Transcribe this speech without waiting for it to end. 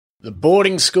The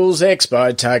Boarding Schools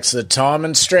Expo takes the time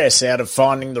and stress out of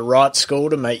finding the right school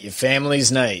to meet your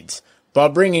family's needs. By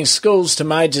bringing schools to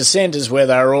major centres where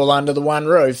they are all under the one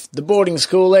roof, the Boarding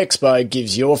School Expo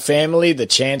gives your family the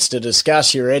chance to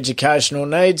discuss your educational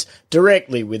needs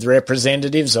directly with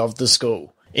representatives of the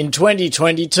school. In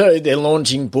 2022, they're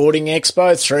launching Boarding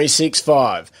Expo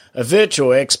 365, a virtual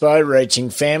expo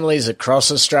reaching families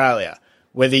across Australia.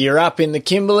 Whether you're up in the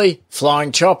Kimberley,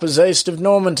 flying choppers east of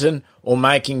Normanton, or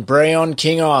making brie on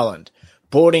King Island,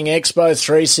 Boarding Expo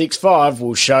 365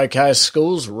 will showcase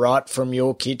schools right from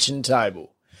your kitchen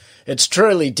table. It's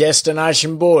truly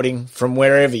destination boarding from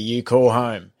wherever you call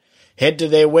home. Head to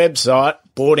their website,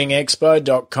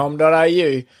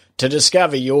 boardingexpo.com.au, to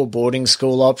discover your boarding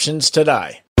school options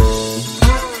today.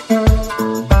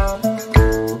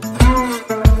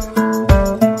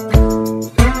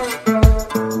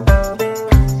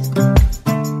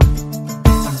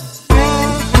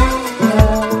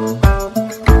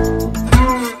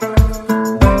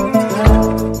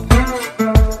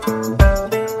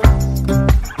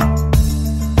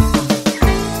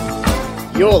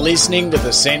 You're listening to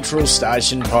the Central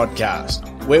Station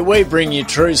podcast, where we bring you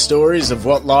true stories of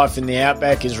what life in the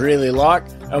outback is really like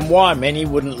and why many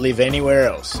wouldn't live anywhere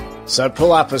else. So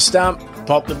pull up a stump,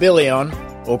 pop the billy on,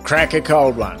 or crack a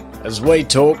cold one as we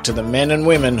talk to the men and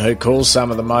women who call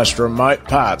some of the most remote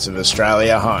parts of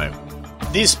Australia home.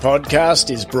 This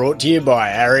podcast is brought to you by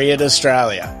Ariat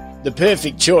Australia, the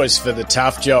perfect choice for the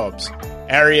tough jobs.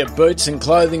 Ariat boots and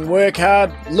clothing work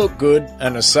hard, look good,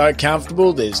 and are so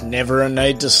comfortable there's never a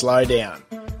need to slow down.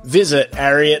 Visit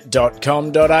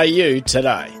ariat.com.au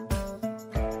today.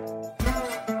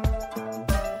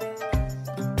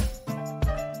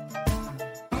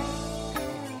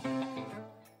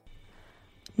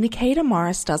 Nikita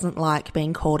Morris doesn't like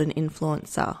being called an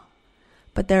influencer,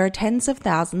 but there are tens of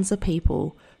thousands of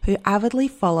people who avidly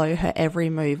follow her every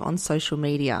move on social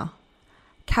media,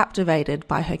 captivated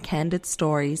by her candid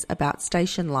stories about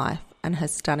station life and her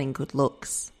stunning good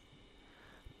looks.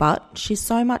 But she's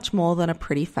so much more than a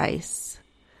pretty face.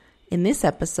 In this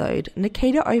episode,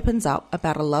 Nikita opens up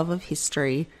about a love of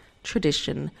history,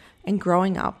 tradition, and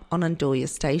growing up on Andulia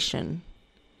Station.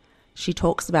 She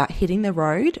talks about hitting the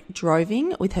road,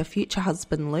 droving with her future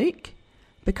husband Luke,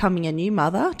 becoming a new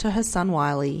mother to her son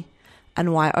Wiley,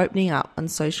 and why opening up on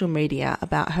social media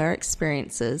about her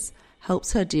experiences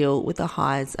helps her deal with the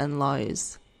highs and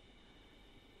lows.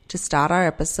 To start our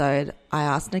episode, I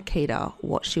asked Nikita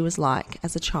what she was like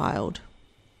as a child.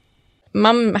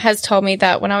 Mum has told me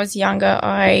that when I was younger,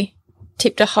 I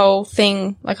tipped a whole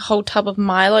thing, like a whole tub of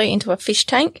Milo, into a fish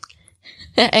tank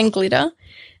and glitter.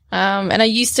 And I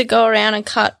used to go around and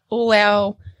cut all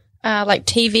our like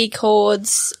TV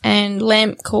cords and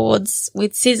lamp cords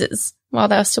with scissors while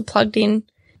they were still plugged in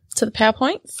to the power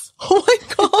points. Oh my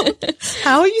God.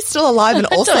 How are you still alive? And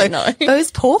also, I don't know. Those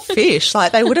poor fish,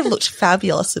 like they would have looked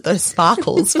fabulous with those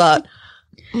sparkles, but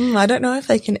I don't know if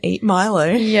they can eat Milo.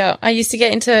 Yeah, I used to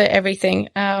get into everything.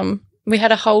 We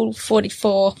had a whole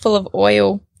 44 full of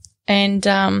oil and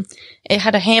it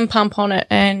had a hand pump on it,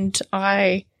 and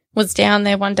I was down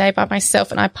there one day by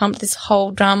myself and I pumped this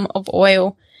whole drum of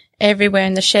oil everywhere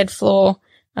in the shed floor.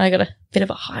 And I got a bit of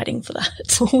a hiding for that.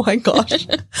 Oh my gosh.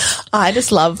 I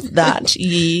just love that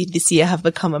you this year have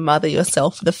become a mother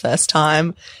yourself for the first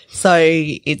time. So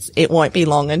it won't be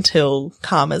long until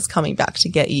Karma's coming back to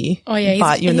get you. Oh yeah.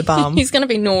 Bite you in the bum. He's going to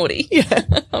be naughty. Yeah.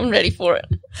 I'm ready for it.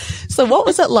 So what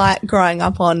was it like growing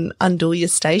up on Andulia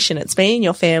Station? It's been in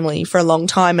your family for a long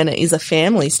time and it is a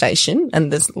family station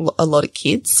and there's a lot of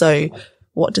kids. So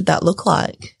what did that look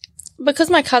like?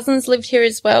 Because my cousins lived here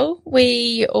as well,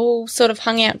 we all sort of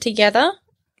hung out together.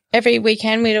 Every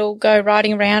weekend we'd all go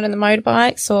riding around in the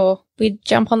motorbikes, or we'd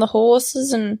jump on the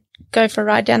horses and go for a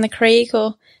ride down the creek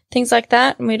or things like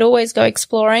that. And we'd always go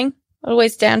exploring,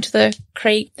 always down to the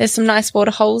creek. There's some nice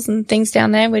water holes and things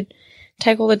down there. We'd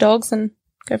take all the dogs and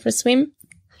go for a swim.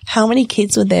 How many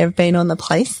kids would there have been on the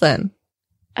place then?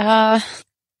 8.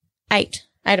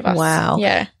 8 of us. Wow.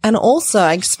 Yeah. And also,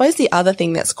 I suppose the other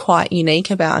thing that's quite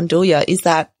unique about Andulia is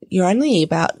that you're only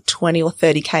about 20 or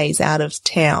 30 Ks out of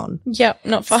town. Yep,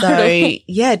 not far so, at all.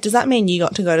 Yeah, does that mean you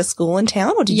got to go to school in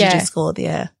town or did you do school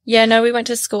there? Yeah, no, we went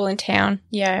to school in town.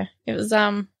 Yeah. It was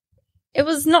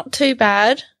not too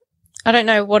bad. I don't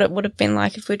know what it would have been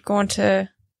like if we'd gone to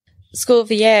School of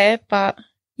the Air, but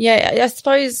yeah, I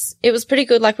suppose it was pretty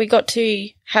good. Like we got to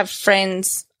have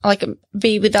friends, like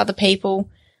be with other people.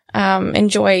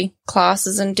 Enjoy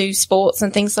classes and do sports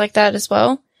and things like that as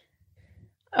well.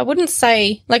 I wouldn't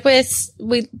say, like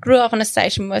we grew up on a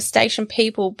station, we're station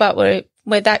people, but we're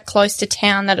that close to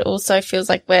town that it also feels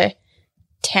like we're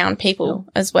town people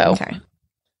as well. Okay.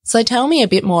 So tell me a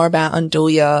bit more about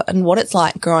Undulia and what it's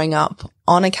like growing up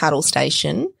on a cattle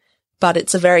station, but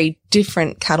it's a very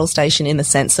different cattle station in the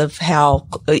sense of how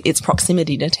its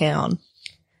proximity to town.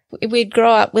 We'd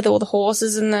grow up with all the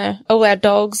horses and all our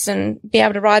dogs and be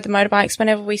able to ride the motorbikes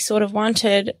whenever we sort of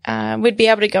wanted. We'd be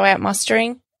able to go out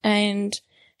mustering and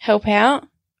help out,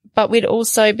 but we'd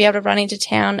also be able to run into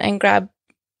town and grab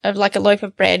a loaf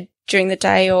of bread during the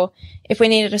day, or if we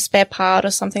needed a spare part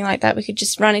or something like that, we could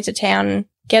just run into town and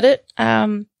get it.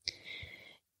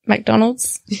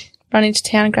 McDonald's. Run into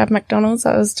town and grab McDonald's.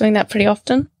 I was doing that pretty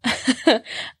often.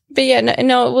 But yeah,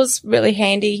 no, it was really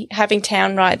handy having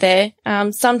town right there.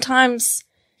 Sometimes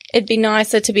it'd be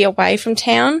nicer to be away from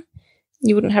town.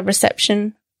 You wouldn't have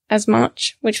reception as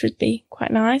much, which would be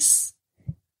quite nice.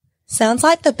 Sounds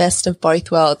like the best of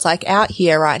both worlds. Like out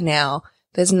here right now,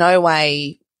 there's no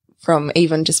way from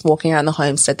even just walking around the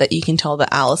homestead that you can tell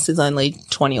that Alice is only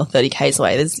 20 or 30 k's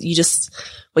away.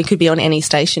 We could be on any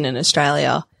station in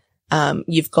Australia.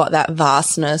 You've got that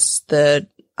vastness, the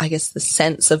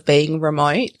sense of being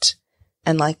remote.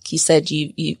 And like you said,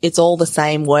 it's all the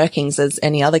same workings as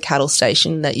any other cattle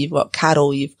station, that you've got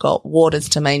cattle, you've got waters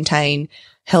to maintain,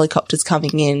 helicopters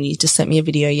coming in. You just sent me a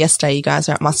video yesterday. You guys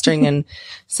were out mustering and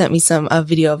sent me a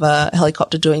video of a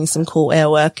helicopter doing some cool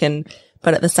air work.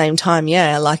 But at the same time,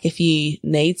 yeah, like if you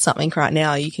need something right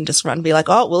now, you can just run and be like,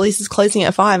 oh, Woolies is closing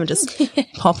at 5 and just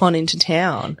pop on into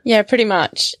town. Yeah, pretty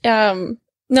much. No,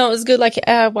 it was good. Like,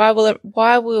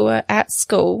 while we were at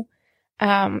school,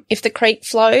 if the creek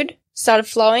started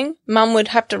flowing, Mum would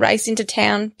have to race into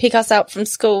town, pick us up from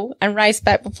school and race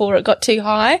back before it got too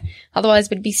high.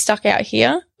 Otherwise we'd be stuck out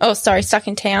here. Stuck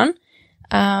in town.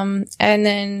 And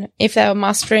then if they were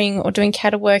mustering or doing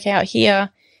cattle work out here,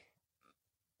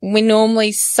 we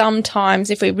normally sometimes,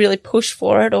 if we really pushed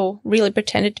for it or really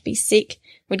pretended to be sick,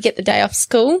 we'd get the day off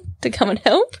school to come and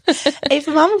help. If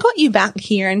Mum got you back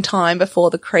here in time before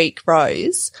the creek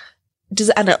rose,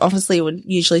 and it obviously would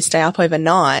usually stay up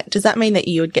overnight, does that mean that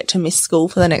you would get to miss school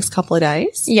for the next couple of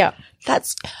days? Yeah.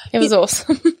 It was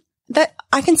awesome. That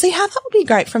I can see how that would be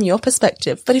great from your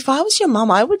perspective. But if I was your mum,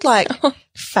 I would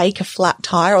fake a flat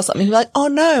tire or something. Be like, oh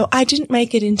no, I didn't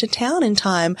make it into town in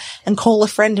time, and call a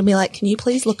friend and be like, can you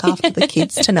please look after the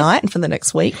kids tonight and for the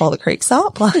next week while the creek's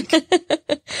up?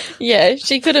 Yeah,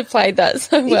 she could have played that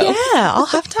so well. Yeah, I'll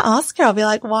have to ask her. I'll be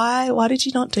like, why did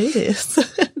you not do this?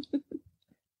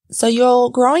 So you're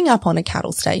growing up on a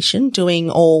cattle station, doing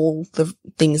all the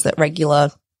things that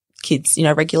regular kids,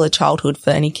 regular childhood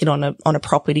for any kid on a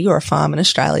property or a farm in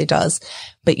Australia does.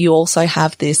 But you also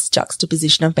have this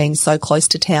juxtaposition of being so close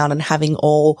to town and having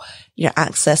all,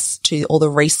 access to all the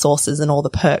resources and all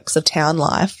the perks of town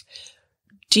life.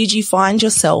 Did you find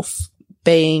yourself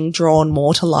being drawn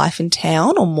more to life in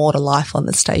town or more to life on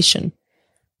the station?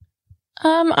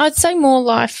 I'd say more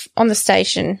life on the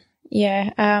station.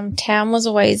 Yeah. Town was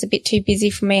always a bit too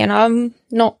busy for me, and I'm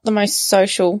not the most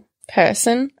social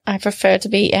person. I prefer to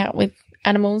be out with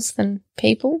animals than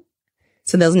people.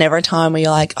 So there's never a time where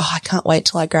you're like, oh, I can't wait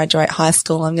till I graduate high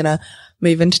school. I'm going to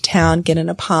move into town, get an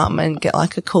apartment, get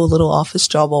like a cool little office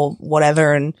job or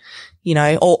whatever. And,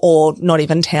 or not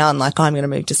even town. Like I'm going to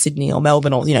move to Sydney or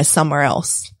Melbourne or, somewhere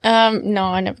else. No,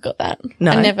 I never got that.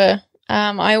 No. I never,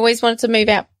 I always wanted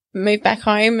to move back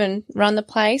home and run the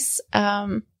place.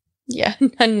 Yeah,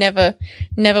 I never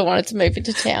wanted to move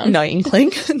into town. No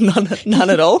inkling? None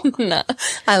at all? No.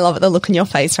 I love it. The look on your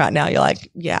face right now. You're like,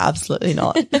 yeah, absolutely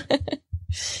not.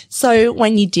 So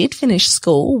when you did finish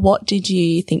school, what did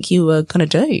you think you were going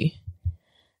to do?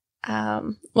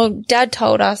 Well, Dad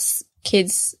told us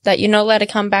kids that you're not allowed to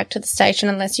come back to the station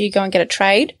unless you go and get a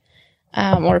trade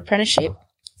or apprenticeship.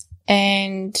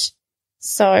 And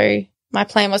so my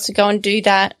plan was to go and do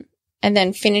that and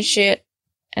then finish it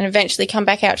and eventually come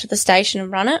back out to the station and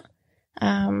run it.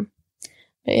 But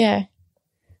yeah,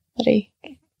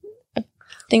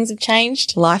 things have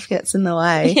changed. Life gets in the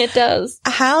way. It does.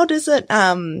 How does it,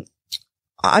 I'm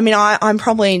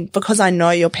probably, because I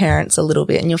know your parents a little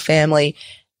bit and your family,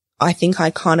 I think I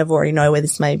kind of already know where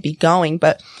this may be going.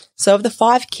 But so of the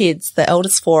 5 kids, the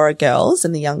eldest 4 are girls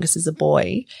and the youngest is a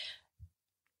boy.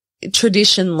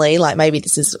 Traditionally, like maybe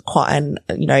this is quite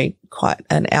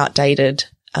an outdated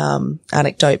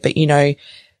anecdote, but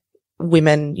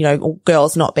women, or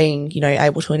girls not being,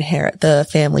 able to inherit the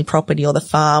family property or the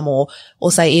farm, or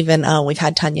say even, we've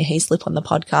had Tanya Heaslip on the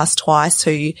podcast twice,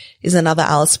 who is another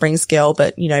Alice Springs girl,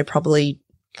 but, probably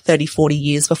 30, 40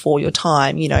 years before your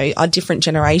time, a different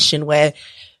generation where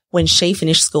when she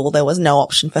finished school, there was no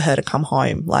option for her to come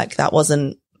home. Like that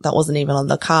wasn't even on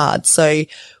the card. So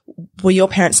were your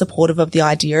parents supportive of the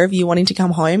idea of you wanting to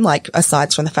come home? Like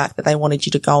aside from the fact that they wanted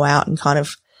you to go out and kind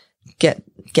of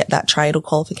get that trade or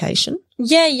qualification?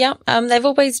 Yeah. They've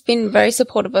always been very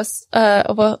supportive of us,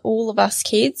 of all of us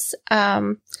kids.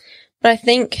 But I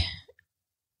think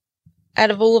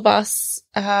out of all of us,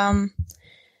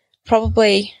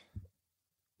 probably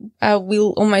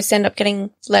we'll almost end up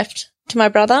getting left to my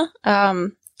brother.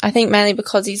 I think mainly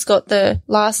because he's got the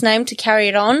last name to carry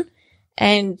it on,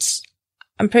 and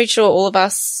I'm pretty sure all of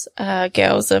us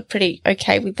girls are pretty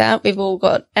okay with that. We've all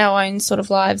got our own sort of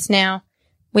lives now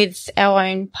with our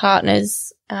own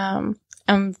partners.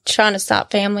 I'm trying to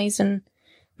start families and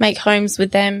make homes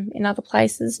with them in other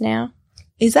places now.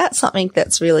 Is that something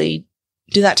that's really,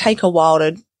 do that take a while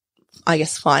to, I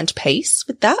guess, find peace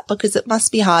with that? Because it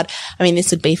must be hard. I mean, this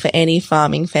would be for any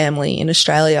farming family in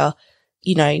Australia.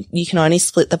 You know, you can only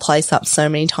split the place up so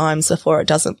many times before it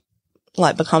doesn't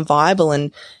like become viable.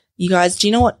 And you guys, do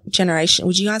you know what generation,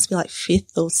 would you guys be like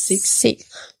fifth or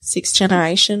sixth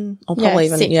generation, or probably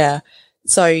even, sixth. yeah.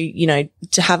 So, you know,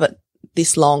 to have it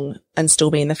this long and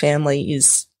still be in the family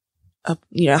is,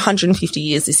 150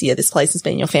 years this year, this place has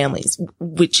been your family's,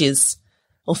 which is,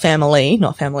 or family,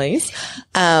 not families,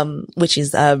 which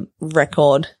is a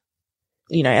record,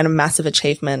 and a massive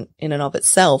achievement in and of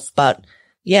itself. But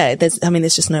yeah, there's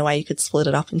just no way you could split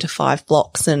it up into 5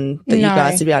 blocks and that you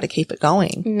guys would be able to keep it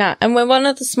going. No. And we're one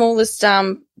of the smallest,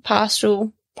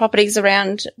 pastoral properties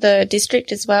around the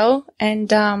district as well.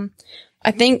 And,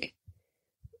 I think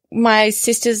my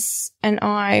sisters and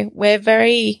I, we're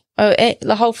very,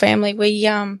 the whole family, we,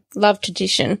 love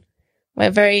tradition.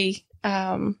 We're very,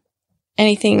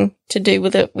 anything to do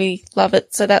with it, we love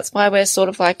it. So that's why we're sort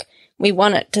of like, we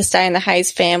want it to stay in the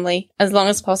Hayes family as long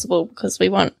as possible, because we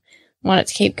want it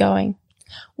to keep going.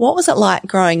 What was it like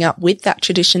growing up with that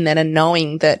tradition then, and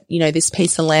knowing that, this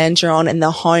piece of land you're on and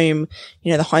the home,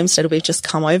 the homestead we've just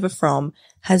come over from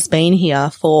has been here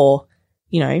for,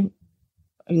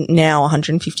 now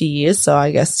 150 years. So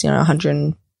I guess,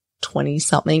 120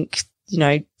 something,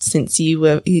 since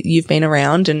you've been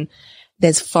around, and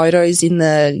there's photos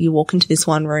you walk into this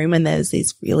one room and there's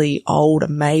these really old,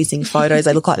 amazing photos.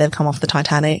 They look like they've come off the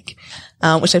Titanic,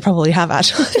 which they probably have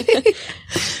actually.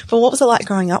 But what was it like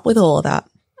growing up with all of that?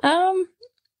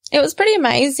 It was pretty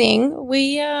amazing.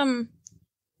 We, I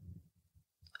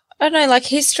don't know, like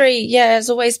history, has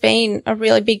always been a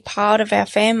really big part of our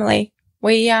family.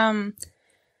 We, I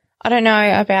don't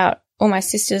know about all my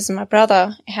sisters and my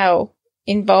brother, how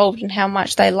involved and how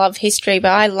much they love history,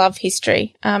 but I love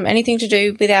history. Anything to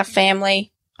do with our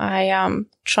family, I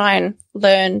try and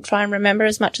learn, try and remember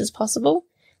as much as possible.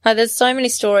 Like there's so many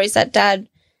stories that Dad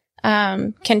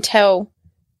can tell,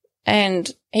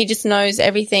 and he just knows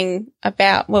everything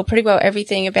about, well, pretty well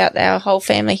everything about our whole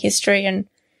family history. And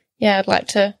yeah, I'd like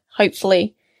to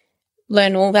hopefully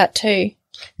learn all that too.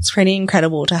 It's pretty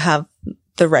incredible to have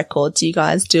the records you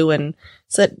guys do. And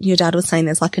so your dad was saying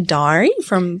there's like a diary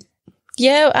from...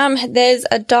 Yeah, there's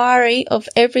a diary of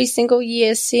every single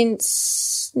year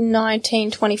since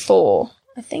 1924,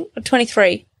 I think, or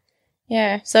 23.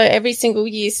 Yeah, so every single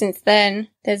year since then,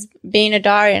 there's been a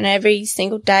diary, and every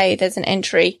single day there's an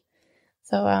entry.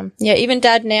 So, even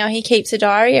Dad now, he keeps a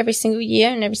diary every single year,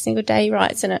 and every single day he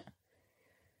writes in it.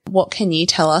 What can you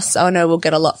tell us? I know we'll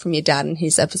get a lot from your dad in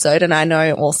his episode, and I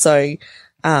know also,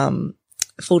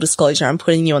 full disclosure, I'm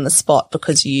putting you on the spot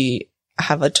because you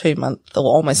have a 2-month or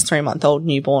almost 3-month-old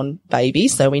newborn baby.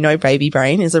 So we know baby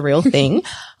brain is a real thing.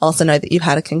 I also know that you've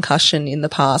had a concussion in the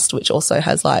past, which also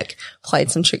has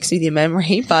played some tricks with your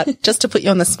memory. But just to put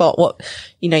you on the spot,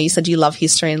 you said you love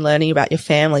history and learning about your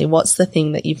family. What's the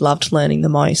thing that you've loved learning the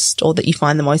most, or that you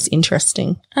find the most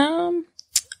interesting?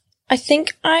 I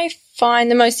think I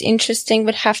find the most interesting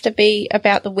would have to be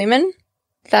about the women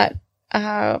that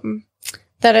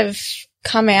have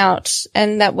come out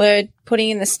and that we're putting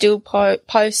in the steel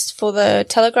post for the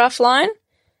telegraph line.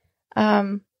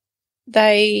 I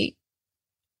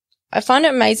find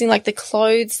it amazing, like the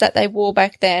clothes that they wore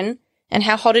back then and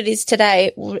how hot it is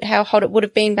today, how hot it would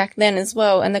have been back then as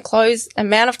well. And the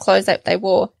amount of clothes that they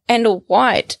wore, and all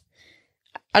white.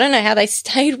 I don't know how they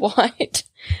stayed white.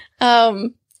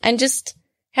 And just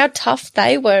how tough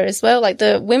they were as well. Like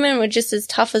the women were just as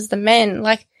tough as the men.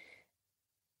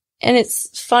 And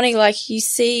it's funny, you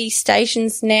see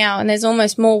stations now and there's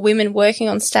almost more women working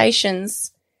on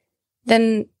stations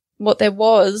than what there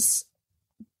was.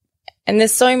 And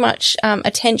there's so much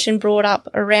attention brought up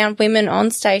around women on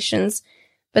stations,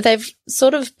 but they've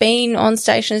sort of been on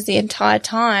stations the entire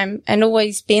time and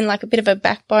always been a bit of a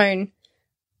backbone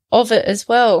of it as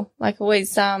well.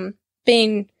 Always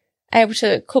being able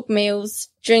to cook meals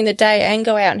during the day and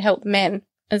go out and help men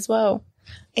as well.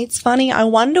 It's funny. I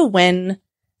wonder when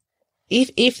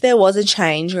if there was a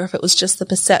change or if it was just the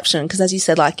perception, because as you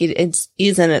said, like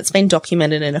it's been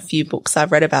documented in a few books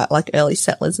I've read about like early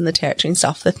settlers in the territory and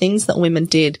stuff, the things that women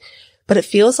did. But it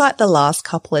feels like the last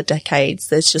couple of decades,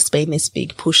 there's just been this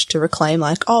big push to reclaim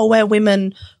like, oh, we're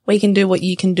women. We can do what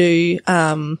you can do.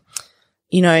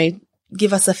 You know,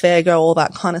 give us a fair go, all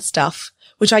that kind of stuff,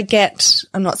 which I get.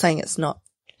 I'm not saying it's not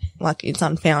like it's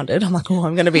unfounded. I'm like, oh,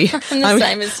 I'm going to be, I'm the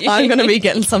same as you. I'm going to be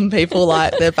getting some people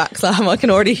like their backs up. I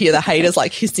can already hear the haters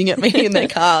like hissing at me in their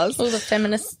cars. All the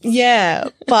feminists. Yeah.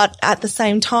 But at the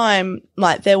same time,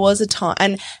 like there was a time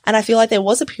and I feel like there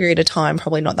was a period of time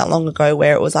probably not that long ago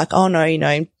where it was like, oh no, you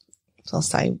know, I'll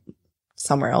say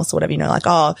somewhere else or whatever, you know, like,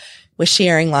 oh, we're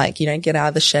sharing like, you know, get out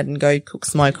of the shed and go cook,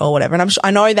 smoke or whatever. And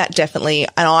I know that definitely,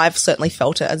 and I've certainly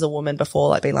felt it as a woman before,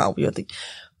 like being like, oh, you're the,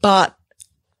 but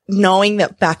knowing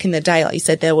that back in the day, like you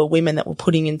said, there were women that were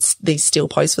putting in these steel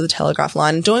posts for the telegraph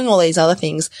line and doing all these other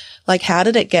things. Like, how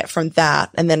did it get from that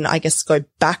and then I guess go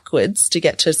backwards to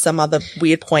get to some other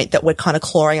weird point that we're kind of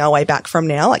clawing our way back from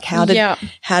now? Like, how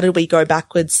did we go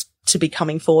backwards to be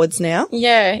coming forwards now?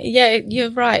 Yeah,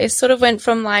 you're right. It sort of went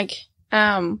from like,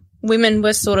 women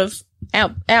were sort of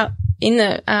out in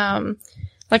the,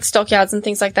 like stockyards and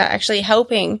things like that actually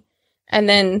helping. And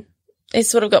then it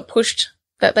sort of got pushed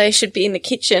that they should be in the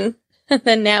kitchen. And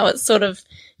then now it's sort of,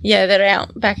 they're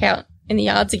back out in the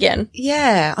yards again.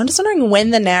 Yeah. I'm just wondering when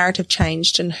the narrative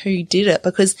changed and who did it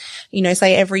because, you know,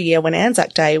 say every year when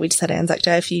Anzac Day, we just had Anzac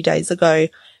Day a few days ago,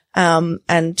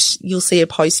 and you'll see a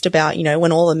post about, you know,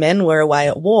 when all the men were away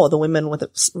at war, the women were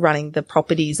running the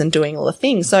properties and doing all the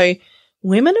things. So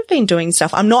women have been doing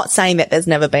stuff. I'm not saying that there's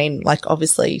never been, like,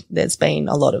 obviously there's been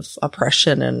a lot of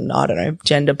oppression and, I don't know,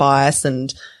 gender bias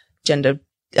and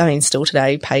still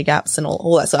today, pay gaps and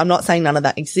all that. So I'm not saying none of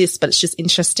that exists, but it's just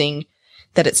interesting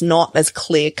that it's not as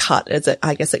clear cut as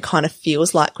I guess it kind of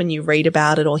feels like when you read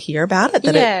about it or hear about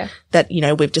it, that, you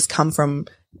know, we've just come from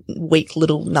weak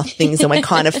little nothings and we're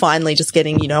kind of finally just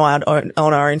getting, you know, out on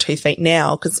our own 2 feet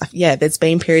now. Cause there's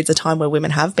been periods of time where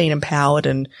women have been empowered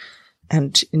and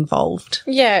involved.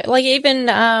 Yeah. Like even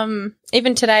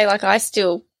today, like I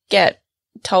still get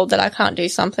told that I can't do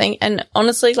something. And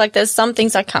honestly, like there's some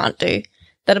things I can't do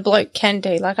that a bloke can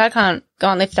do. Like I can't go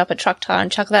and lift up a truck tire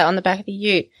and chuck that on the back of the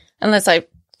ute unless I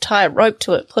tie a rope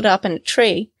to it, put it up in a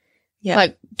tree,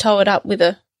 like tow it up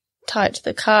tie it to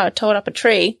the car, tow it up a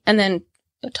tree and then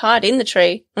tie it in the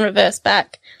tree and reverse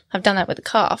back. I've done that with a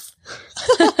calf.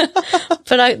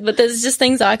 But there's just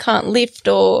things I can't lift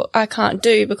or I can't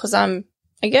do because I'm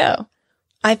a girl.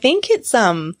 I think it's,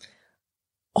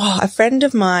 a friend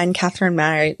of mine, Catherine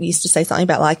May, used to say something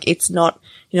about like, it's not,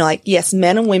 you know, like, yes,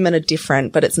 men and women are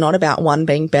different, but it's not about one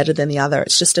being better than the other.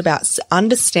 It's just about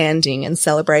understanding and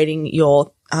celebrating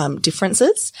your,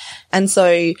 differences. And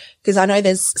so, cause I know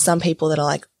there's some people that are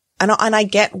like, and I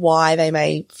get why they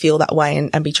may feel that way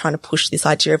and be trying to push this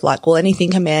idea of like, well,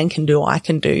 anything a man can do, I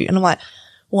can do. And I'm like,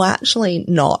 well, actually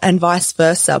not, and vice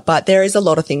versa. But there is a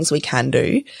lot of things we can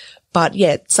do. But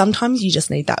yeah, sometimes you just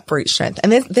need that brute strength.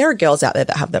 And there are girls out there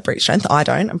that have that brute strength. I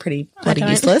don't. I'm pretty bloody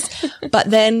useless.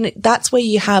 But then that's where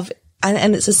you have,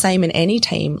 and it's the same in any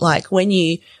team. Like when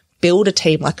you build a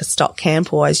team like a stock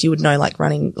camp or as you would know, like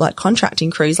running like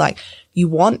contracting crews, like you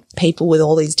want people with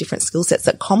all these different skill sets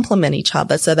that complement each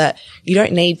other so that you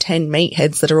don't need 10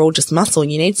 meatheads that are all just muscle.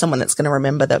 You need someone that's going to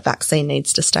remember that vaccine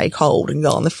needs to stay cold and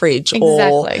go on the fridge.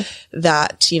 Exactly. Or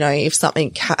that, you know, if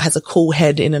something has a cool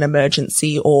head in an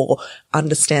emergency or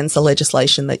understands the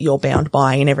legislation that you're bound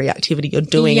by in every activity you're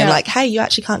doing and like, hey, you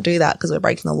actually can't do that because we're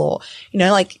breaking the law. You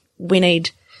know, like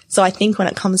so I think when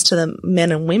it comes to the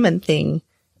men and women thing,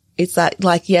 it's that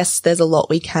like, yes, there's a lot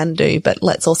we can do, but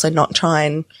let's also not try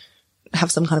and have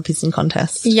some kind of pissing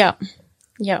contest. Yeah.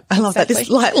 Yeah. I love that. This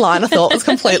line I thought was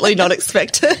completely not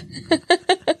expected.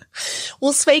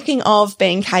 Well, speaking of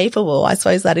being capable, I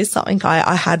suppose that is something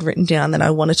I had written down that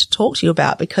I wanted to talk to you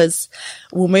about because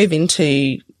we'll move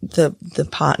into the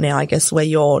part now, I guess, where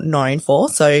you're known for.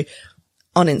 So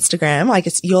on Instagram, I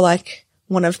guess you're like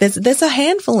there's a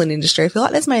handful in industry. I feel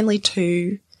like there's mainly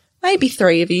 2, maybe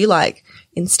 3 of you, like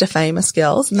Insta famous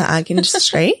girls in the ag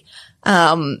industry.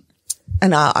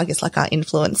 And I guess like our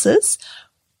influencers.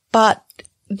 But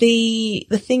the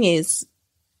thing is,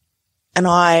 and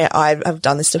I've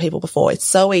done this to people before, it's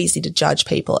so easy to judge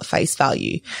people at face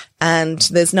value. And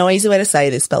there's no easy way to say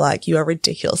this, but like, you are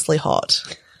ridiculously hot.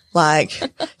 Like,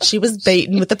 she was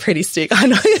beaten with a pretty stick. I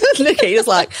know Nikita's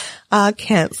like,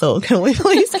 cancel. Can we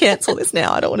please cancel this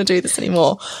now? I don't want to do this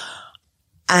anymore.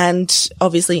 And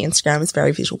obviously Instagram is a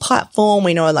very visual platform.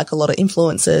 We know like a lot of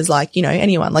influencers, like, you know,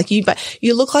 anyone like you, but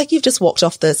you look like you've just walked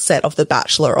off the set of The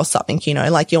Bachelor or something, you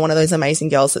know, like you're one of those amazing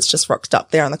girls that's just rocked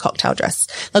up there in the cocktail dress.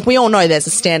 Like we all know there's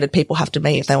a standard people have to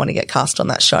meet if they want to get cast on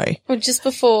that show. Well, just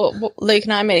before Luke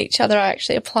and I met each other, I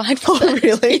actually applied for it.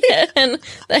 Really? Yeah, and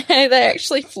they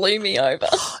actually flew me over.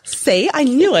 See, I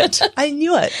knew it. I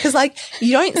knew it. Cause like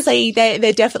you don't see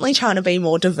they're definitely trying to be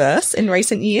more diverse in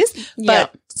recent years,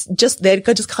 but they're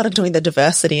just kind of doing the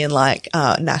diversity in like,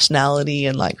 nationality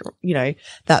and like, you know,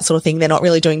 that sort of thing. They're not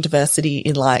really doing diversity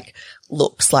in like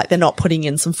looks. Like they're not putting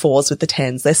in some 4s with the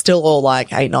 10s. They're still all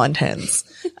like 8, 9,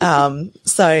 10s.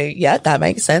 So yeah, that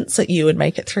makes sense that you would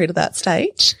make it through to that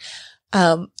stage.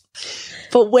 But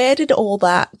where did all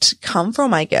that come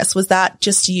from, I guess? Was that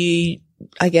just you,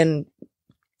 again,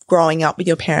 growing up with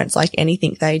your parents, like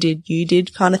anything they did, you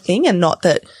did kind of thing, and not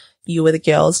that you were the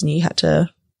girls and you had to?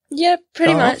 Yeah,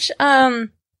 pretty much.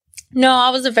 No, I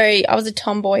was a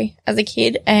tomboy as a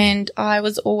kid, and I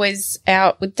was always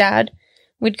out with Dad.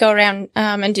 We'd go around,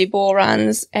 and do ball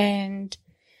runs and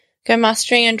go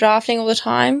mustering and drafting all the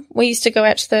time. We used to go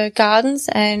out to the gardens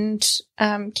and,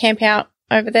 camp out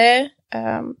over there.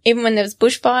 Even when there was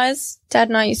bushfires, Dad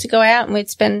and I used to go out and we'd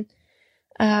spend,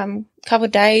 a couple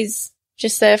of days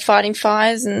just there fighting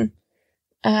fires and,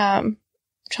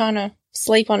 trying to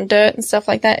sleep on dirt and stuff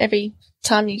like that every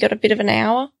time you got a bit of an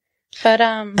hour. But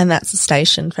and that's a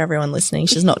station for everyone listening.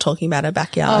 She's not talking about her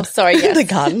backyard. Oh, sorry, yes. The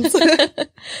gardens.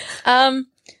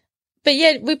 But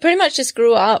yeah, we pretty much just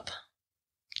grew up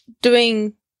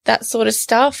doing that sort of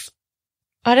stuff.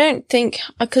 I don't think,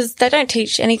 because they don't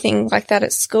teach anything like that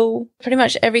at school. Pretty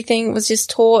much everything was just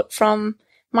taught from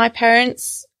my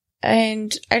parents,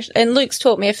 and Luke's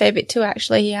taught me a fair bit too,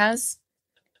 actually. He has.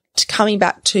 Coming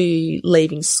back to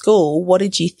leaving school, what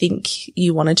did you think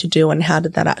you wanted to do and how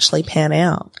did that actually pan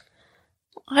out?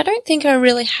 I don't think I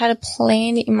really had a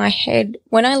plan in my head.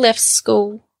 When I left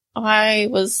school, I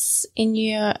was in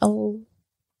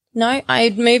I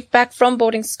had moved back from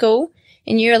boarding school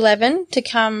in year 11 to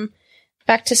come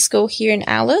back to school here in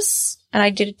Alice, and I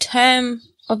did a term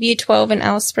of year 12 in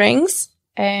Alice Springs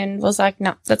and was like,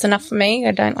 no, that's enough for me.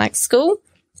 I don't like school.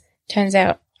 Turns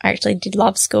out I actually did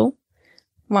love school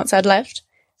once I'd left.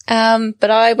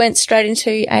 But I went straight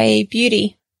into a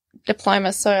beauty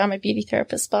diploma, so I'm a beauty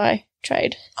therapist by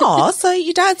trade. Oh, so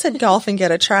your dad said go off and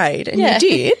get a trade, and you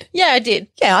did? Yeah, I did.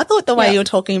 Yeah, I thought the way you were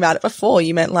talking about it before,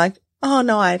 you meant like, oh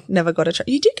no, I never got a trade.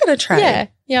 You did get a trade.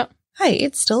 Yeah. Hey,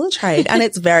 it's still a trade and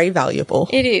it's very valuable.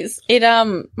 It is.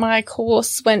 My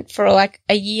course went for like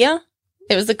a year.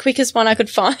 It was the quickest one I could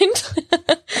find.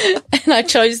 And I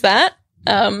chose that.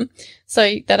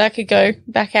 So that I could go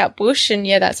back out bush, and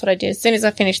yeah, that's what I did. As soon as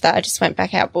I finished that, I just went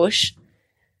back out bush.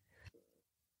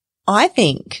 I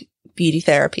think beauty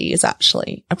therapy is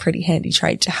actually a pretty handy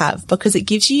trade to have because it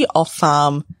gives you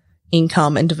off-farm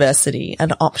income and diversity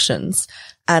and options.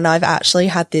 And I've actually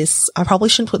had this, I probably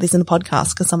shouldn't put this in the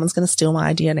podcast because someone's going to steal my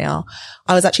idea now.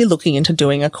 I was actually looking into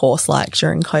doing a course like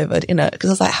during COVID because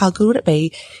I was like, how good would it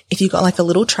be if you got like a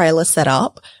little trailer set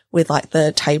up with like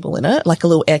the table in it, like a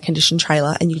little air conditioned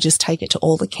trailer, and you just take it to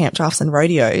all the camp drafts and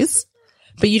rodeos.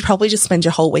 But you'd probably just spend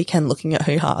your whole weekend looking at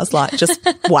hoo-has, like just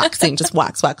waxing, just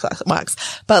wax.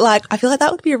 But like, I feel like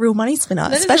that would be a real money spinner.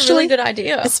 That is a really good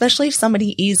idea. Especially if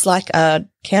somebody is like a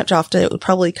camp drafter, it would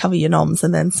probably cover your noms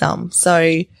and then some.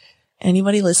 So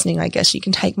anybody listening, I guess you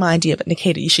can take my idea, but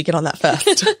Nikita, you should get on that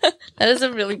first. That is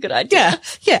a really good idea.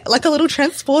 Yeah. Like a little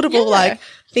transportable, like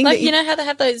thing. Like, you know how they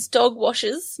have those dog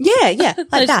washers? Yeah.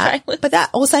 Like that. Trailers. But that,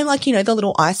 or same like, you know, the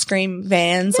little ice cream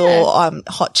vans or,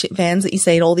 hot chip vans that you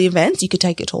see at all the events. You could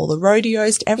take it to all the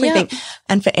rodeos, to everything. Yeah.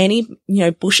 And for any, you know,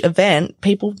 bush event,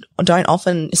 people don't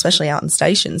often, especially out in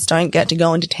stations, don't get to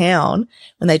go into town.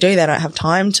 When they do, they don't have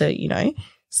time to, you know,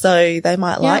 so they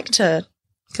might like to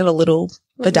get a little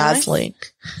bedazzling.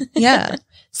 Nice. Yeah.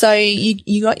 So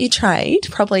you got your trade,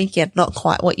 probably, not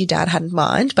quite what your dad had in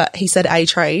mind, but he said a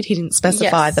trade. He didn't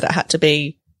specify that it had to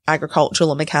be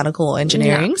agricultural or mechanical or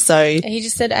engineering. No. So he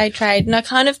just said a trade. And I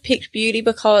kind of picked beauty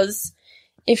because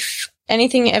if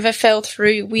anything ever fell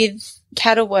through with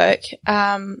cattle work,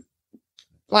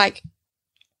 like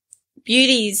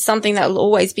beauty is something that will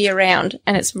always be around,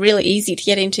 and it's really easy to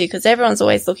get into because everyone's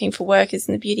always looking for workers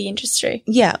in the beauty industry.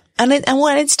 Yeah. And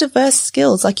it's diverse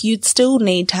skills. Like you'd still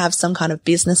need to have some kind of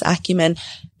business acumen,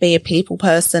 be a people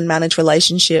person, manage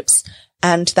relationships.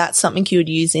 And that's something you would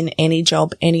use in any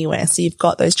job anywhere. So you've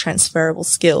got those transferable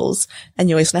skills and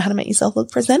you always know how to make yourself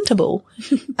look presentable.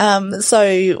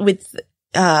 So with,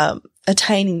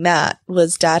 attaining that,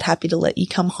 was Dad happy to let you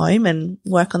come home and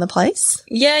work on the place?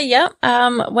 Yeah.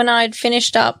 When I'd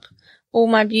finished up all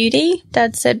my beauty.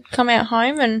 Dad said, come out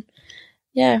home and,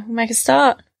 yeah, we'll make a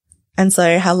start. And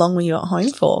so how long were you at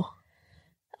home for?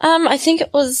 I think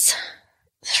it was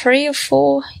 3 or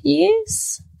 4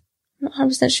 years. I'm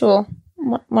not 100% sure.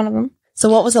 One of them. So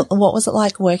what was it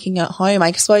like working at home?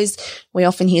 I suppose we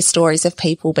often hear stories of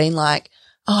people being like,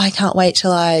 oh, I can't wait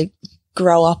till I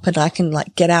grow up and I can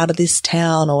like get out of this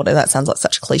town, or that sounds like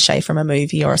such a cliche from a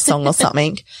movie or a song or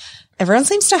something. Everyone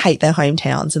seems to hate their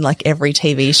hometowns in like every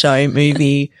TV show,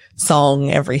 movie,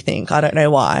 song, everything. I don't know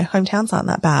why. Hometowns aren't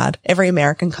that bad. Every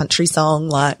American country song,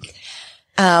 like,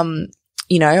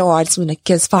 you know, or I just want to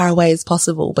get as far away as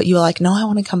possible. But you were like, no, I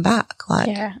want to come back. Like,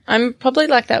 yeah, I'm probably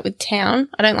like that with town.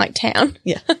 I don't like town.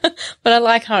 Yeah. But I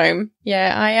like home.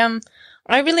 Yeah.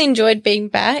 I really enjoyed being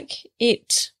back.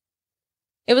 It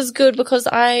was good because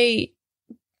I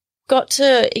got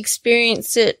to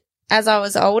experience it as I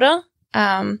was older.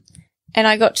 And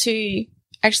I got to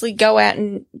actually go out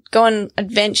and go on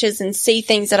adventures and see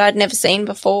things that I'd never seen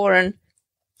before, and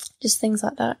just things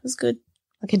like that. It was good.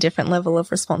 Like a different level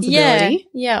of responsibility.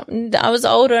 Yeah. And I was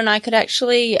older and I could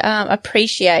actually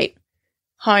appreciate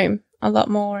home a lot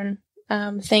more,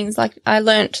 and things like I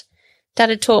learnt,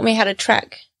 Dad had taught me how to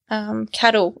track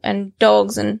cattle and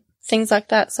dogs and things like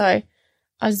that. So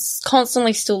I was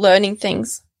constantly still learning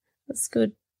things. That's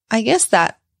good. I guess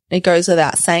that it goes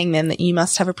without saying then that you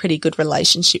must have a pretty good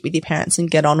relationship with your parents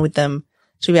and get on with them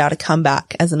to be able to come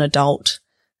back as an adult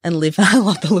and live. I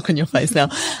love the look on your face now.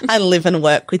 And live and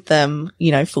work with them,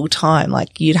 you know, full time.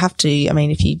 Like you'd have to, I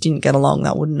mean, if you didn't get along,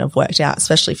 that wouldn't have worked out,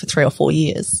 especially for 3 or 4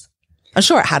 years. I'm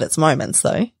sure it had its moments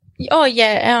though. Oh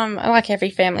yeah. Like every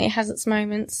family, it has its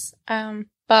moments.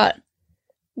 But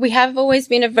we have always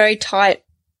been a very tight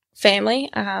family.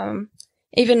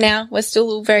 Even now, we're still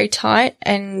all very tight,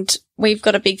 and we've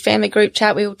got a big family group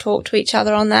chat. We all talk to each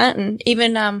other on that, and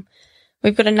even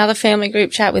we've got another family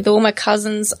group chat with all my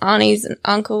cousins, aunties and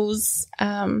uncles,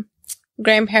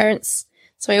 grandparents.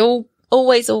 So we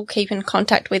always keep in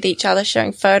contact with each other,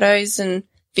 showing photos and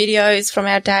videos from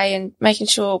our day and making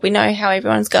sure we know how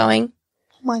everyone's going.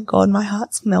 Oh my God, my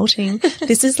heart's melting.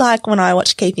 This is like when I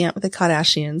watch Keeping Up with the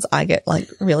Kardashians, I get like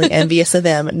really envious of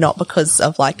them, not because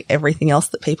of like everything else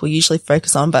that people usually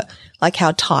focus on, but like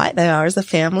how tight they are as a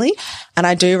family. And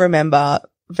I do remember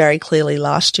very clearly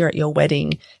last year at your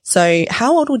wedding. So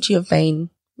how old would you have been?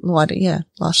 Last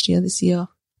year, this year?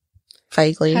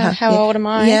 Vaguely. How old am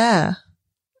I? Yeah.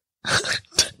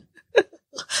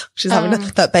 She's having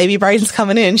that baby brain's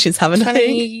coming in. She's having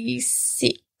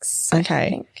 26.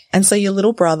 Okay. And so your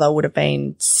little brother would have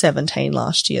been 17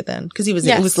 last year then, because it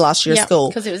was last year of school.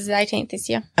 Because it was the 18th this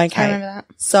year. Okay. I remember that.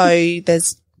 So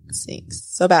there's 6.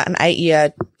 So about an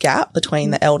 8-year gap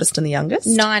between the eldest and the youngest?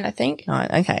 9, I think. 9.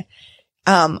 Okay.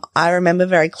 I remember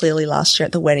very clearly last year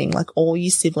at the wedding, like all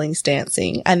you siblings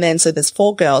dancing. And then so there's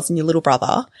 4 girls and your little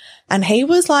brother, and he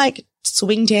was like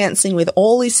swing dancing with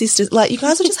all his sisters. Like you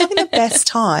guys were just having the best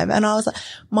time. And I was like,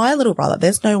 my little brother,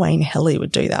 there's no way in hell he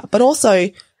would do that. But also,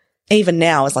 even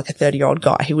now as like a 30-year-old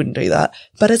guy, he wouldn't do that.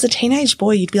 But as a teenage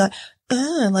boy, you'd be like,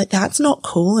 oh, like that's not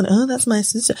cool. And oh, that's my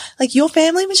sister. Like your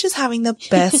family was just having the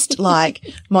best, like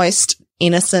most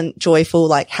innocent, joyful,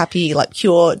 like happy, like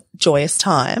pure, joyous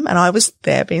time. And I was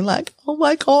there being like, oh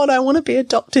my God, I want to be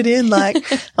adopted in. Like,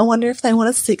 I wonder if they want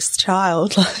a 6th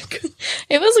child. Like,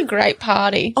 it was a great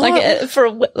party. Oh.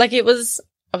 It was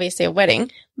obviously a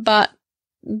wedding, but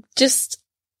just,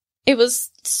 it was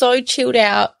so chilled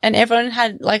out, and everyone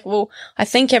had I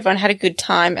think everyone had a good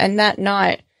time. And that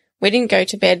night we didn't go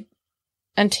to bed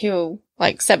until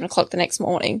like 7 o'clock the next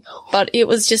morning, but it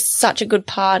was just such a good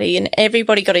party, and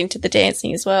everybody got into the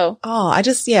dancing as well. Oh, I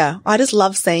just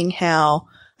love seeing how,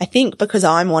 I think because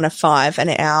I'm one of 5 and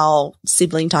our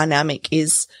sibling dynamic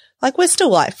is like, we're still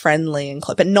like friendly and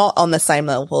close, but not on the same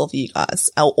level of you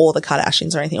guys or the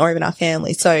Kardashians or anything, or even our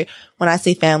family. So when I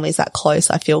see families that close,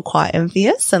 I feel quite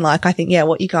envious. And like, I think, yeah,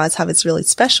 what you guys have is really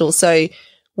special. So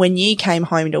when you came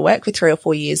home to work for 3 or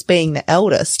 4 years, being the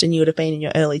eldest, and you would have been in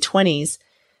your early 20s,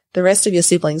 the rest of your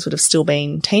siblings would have still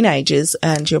been teenagers,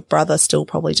 and your brother still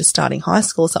probably just starting high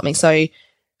school or something. So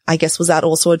I guess, was that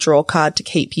also a draw card to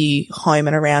keep you home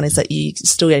and around, is that you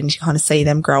still getting to kind of see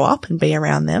them grow up and be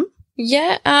around them?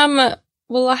 Yeah.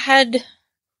 Well, I had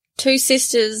 2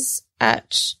 sisters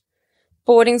at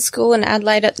boarding school in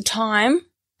Adelaide at the time.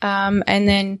 And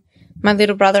then my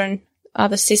little brother and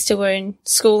other sister were in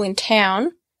school in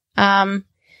town. And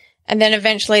then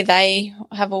eventually they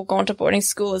have all gone to boarding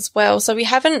school as well. So we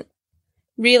haven't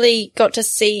really got to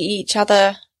see each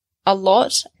other a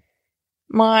lot.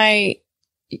 My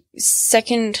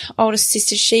second oldest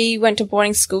sister, she went to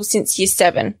boarding school since year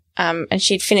 7, and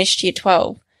she'd finished year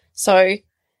 12. So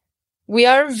we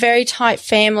are a very tight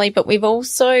family, but we've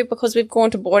also, because we've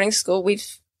gone to boarding school,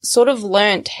 we've sort of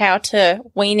learnt how to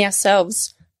wean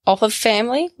ourselves off of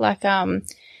family, like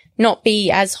not be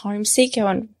as homesick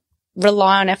and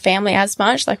rely on our family as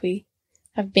much. Like we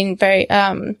have been very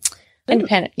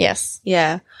independent. Yes.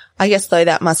 Yeah. I guess though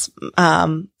that must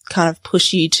kind of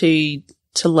push you to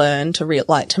learn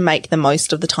to to make the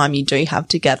most of the time you do have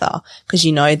together, because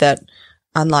you know that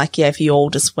unlike if you all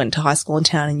just went to high school in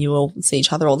town and you all see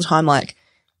each other all the time, like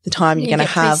the time you're going to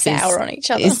have sour on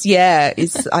each other. is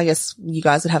I guess you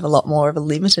guys would have a lot more of a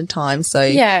limited time. So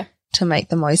yeah, to make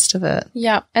the most of it.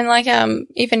 Yeah. And like,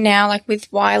 even now, like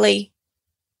with Wiley,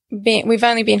 we've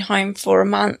only been home for a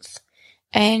month,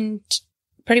 and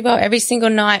pretty well every single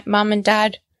night, Mum and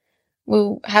Dad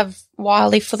will have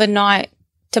Wiley for the night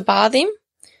to bath him.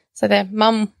 So their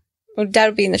Dad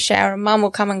will be in the shower and Mum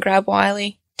will come and grab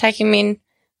Wiley, take him in.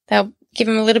 They'll give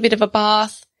him a little bit of a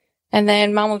bath, and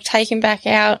then Mum will take him back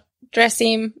out, dress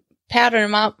him, powder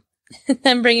him up, and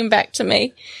then bring him back to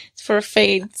me for a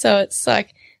feed. So it's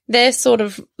like their sort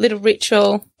of little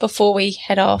ritual before we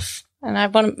head off. And I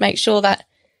want to make sure that,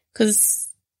 because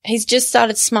he's just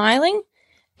started smiling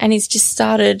and he's just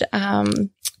started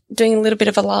doing a little bit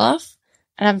of a laugh.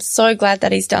 And I'm so glad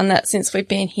that he's done that since we've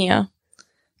been here.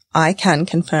 I can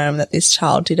confirm that this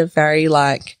child did a very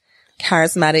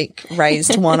charismatic,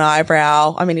 raised one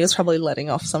eyebrow. I mean, he was probably letting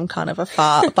off some kind of a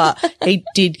fart, but he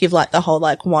did give the whole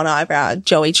one eyebrow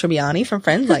Joey Tribbiani from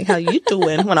Friends, how you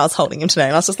doing, when I was holding him today.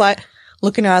 And I was just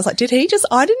looking at him, I was like, did he just,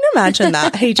 I didn't imagine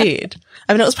that. He did.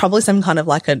 I mean, it was probably some kind of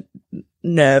a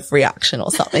nerve reaction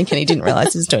or something, and he didn't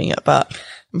realize he was doing it, but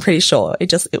I'm pretty sure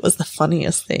it was the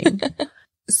funniest thing.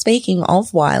 Speaking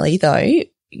of Wiley though,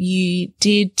 you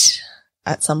did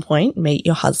at some point meet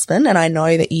your husband, and I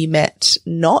know that you met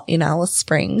not in Alice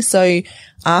Springs. So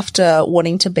after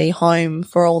wanting to be home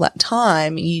for all that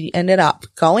time, you ended up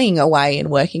going away and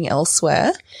working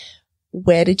elsewhere.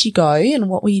 Where did you go and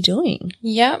what were you doing?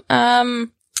 Yeah. I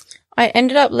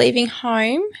ended up leaving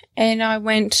home and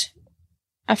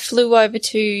I flew over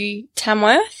to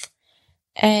Tamworth,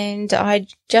 and I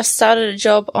just started a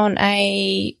job on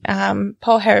a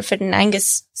Paul Hereford and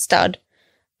Angus stud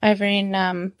over in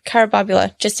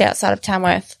Carabubula, just outside of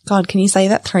Tamworth. God, can you say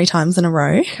that 3 times in a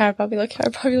row? Carabubula.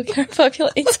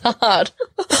 It's hard.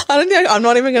 I'm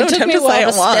not even going to attempt to say it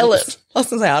once. I was going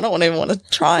to say, I don't even want to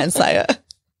try and say it.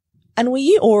 And were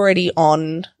you already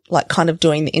on, kind of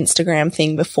doing the Instagram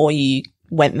thing before you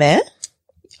went there?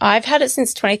 I've had it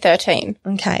since 2013.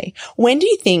 Okay. When do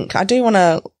you think,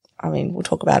 we'll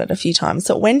talk about it a few times,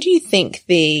 so when do you think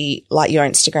your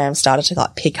Instagram started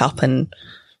to pick up and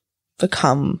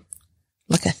become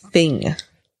a thing?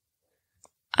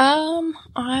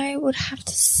 I would have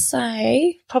to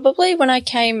say probably when I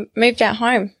moved out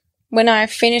home. When I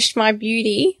finished my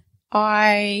beauty,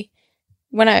 when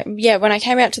I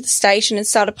came out to the station and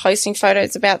started posting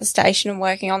photos about the station and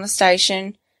working on the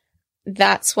station,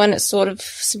 that's when it sort of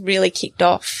really kicked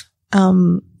off.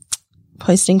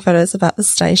 Posting photos about the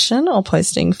station or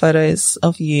posting photos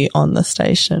of you on the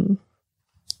station?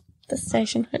 The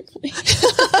station, hopefully.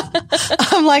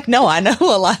 I'm no, I know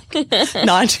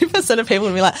 90% of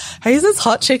people would be who's this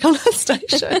hot chick on the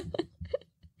station?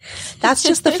 That's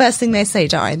just the first thing they see,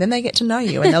 don't they? Then they get to know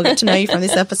you, and they'll get to know you from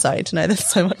this episode to know there's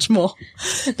so much more.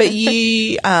 But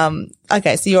you,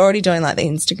 okay, so you're already doing the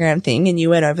Instagram thing, and you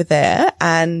went over there,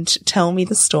 and tell me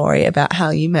the story about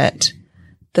how you met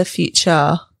the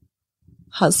future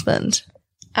husband.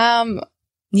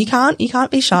 You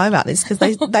can't be shy about this,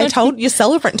 because they told your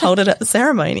celebrant told it at the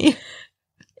ceremony.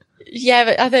 Yeah,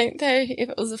 but I think if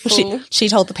it was a full... She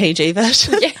told the PG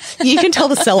version. Yeah. You can tell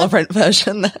the celebrant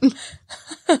version then.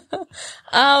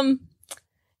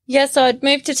 Yeah, so I'd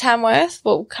moved to Tamworth,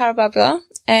 Carabubula,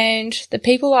 and the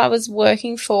people I was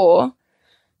working for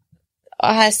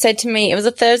said to me, it was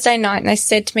a Thursday night, and they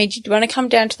said to me, do you want to come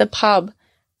down to the pub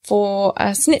for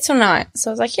a schnitzel night?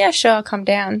 So I was like, yeah, sure, I'll come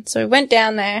down. So we went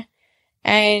down there,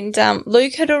 and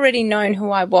Luke had already known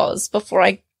who I was before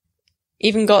I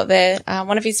even got there.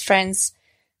 One of his friends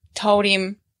told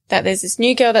him that there's this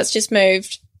new girl that's just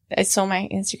moved. They saw my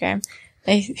Instagram.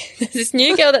 There's this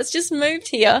new girl that's just moved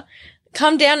here.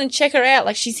 Come down and check her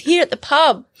out. She's here at the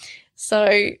pub. So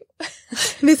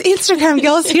this Instagram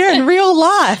girl's here in real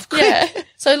life. Yeah.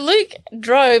 So Luke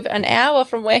drove an hour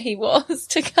from where he was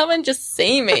to come and just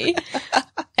see me.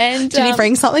 And did he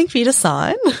bring something for you to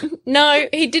sign? No,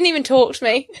 he didn't even talk to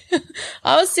me.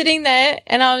 I was sitting there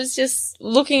and I was just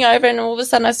looking over, and all of a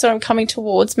sudden I saw him coming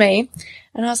towards me,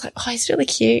 and I was like, oh, he's really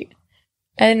cute.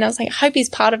 And I was like, I hope he's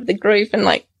part of the group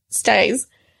and stays.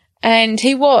 And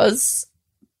he was,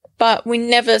 but we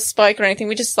never spoke or anything.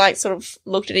 We just like sort of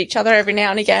looked at each other every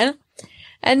now and again.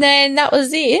 And then that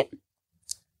was it.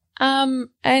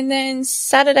 And then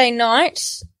Saturday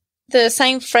night, the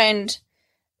same friend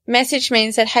messaged me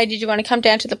and said, hey, did you want to come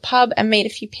down to the pub and meet a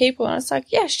few people? And I was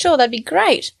like, yeah, sure, that'd be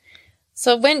great.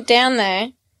 So I went down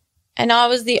there, and I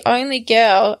was the only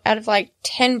girl out of like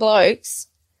 10 blokes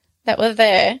that were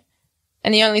there,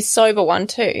 and the only sober one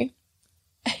too.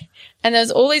 And there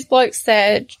was all these blokes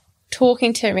there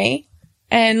talking to me,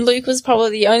 and Luke was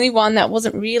probably the only one that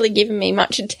wasn't really giving me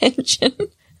much attention.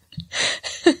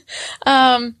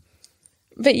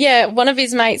 But yeah, one of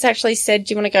his mates actually said,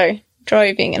 do you want to go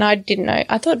droving? And I didn't know.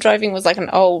 I thought droving was like an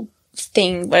old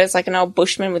thing where it's like an old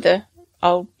bushman with a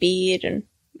old beard and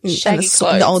shaggy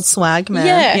clothes. The old swag man.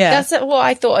 Yeah. That's what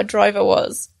I thought a drover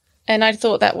was. And I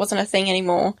thought that wasn't a thing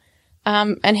anymore.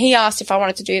 And he asked if I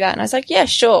wanted to do that, and I was like, yeah,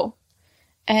 sure.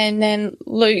 And then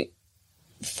Luke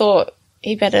thought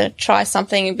he better try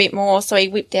something a bit more, so he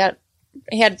whipped out.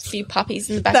 He had a few puppies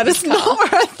in the back of his car. That is not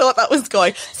where I thought that was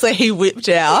going. So he whipped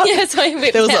out. Yeah, so he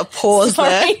whipped out. There was a pause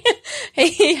there.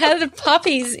 He had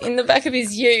puppies in the back of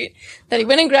his ute that he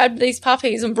went and grabbed these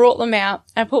puppies and brought them out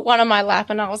and put one on my lap,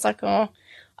 and I was like, oh,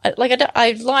 I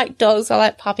like dogs, I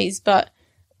like puppies, but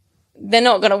they're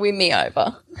not going to win me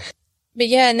over. But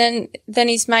yeah, and then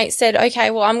his mate said,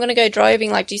 okay, well, I'm going to go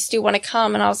droving. Like, do you still want to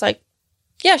come? And I was like,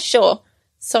 yeah, sure.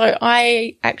 So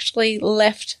I actually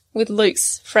left with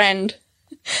Luke's friend,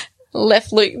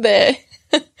 left Luke there.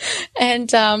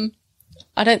 And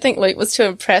I don't think Luke was too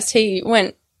impressed. He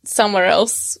went somewhere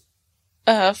else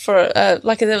for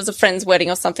like there was a friend's wedding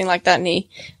or something like that, and he,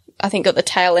 I think, got the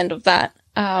tail end of that.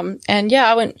 And yeah,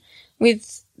 I went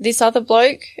with this other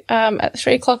bloke at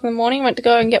 3 o'clock in the morning, went to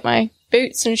go and get my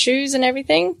boots and shoes and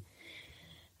everything,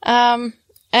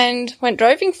 and went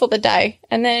droving for the day.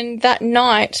 And then that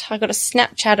night I got a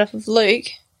Snapchat of Luke.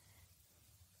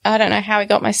 I don't know how he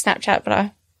got my Snapchat, but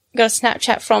I got a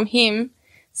Snapchat from him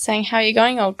saying, how are you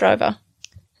going, old drover?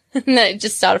 And then it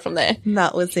just started from there. And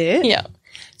that was it? Yeah.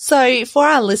 So for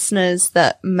our listeners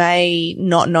that may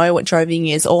not know what droving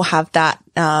is or have that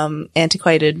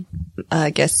antiquated, I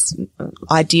guess,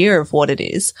 idea of what it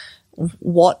is,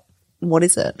 what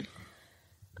is it?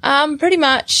 Pretty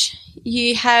much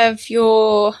you have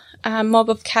your mob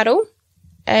of cattle,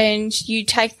 and you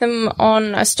take them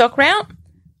on a stock route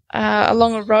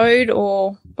along a road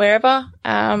or wherever,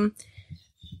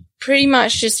 pretty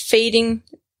much just feeding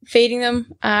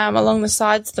them along the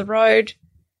sides of the road.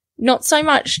 Not so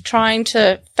much trying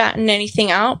to fatten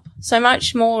anything up, so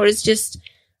much more is just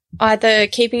either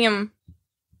keeping them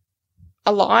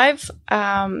alive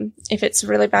if it's a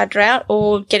really bad drought,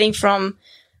 or getting from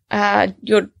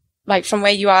from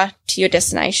where you are to your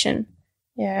destination.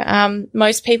 Yeah.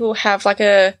 Most people have like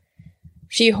a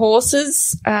few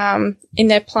horses in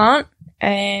their plant,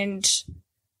 and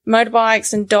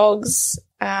motorbikes and dogs,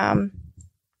 and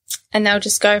they'll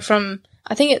just go from,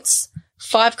 I think it's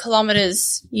 5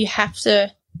 kilometers. You have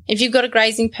to, if you've got a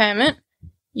grazing permit,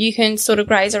 you can sort of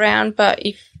graze around, but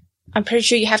I'm pretty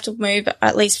sure you have to move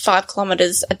at least 5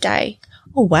 kilometers a day.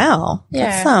 Oh, wow.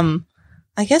 Yeah. That's,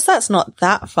 I guess that's not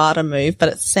that far to move, but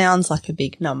it sounds like a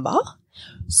big number.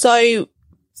 So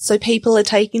people are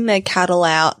taking their cattle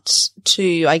out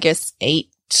to, I guess, eat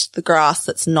the grass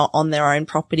that's not on their own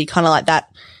property, kind of like that,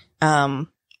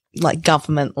 like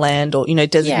government land or,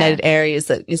 designated areas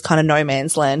that is kind of no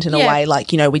man's land in a way.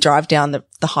 Like, we drive down the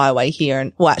highway here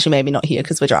and, well, actually maybe not here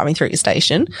because we're driving through your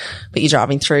station, but you're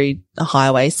driving through a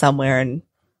highway somewhere and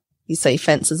you see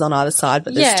fences on either side,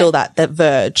 but there's still that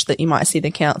verge that you might see the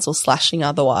council slashing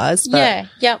otherwise. But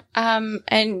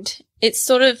and it's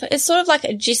sort of like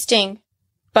a gisting,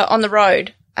 but on the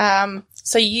road.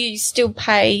 So you still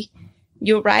pay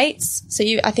your rates. So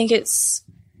I think it's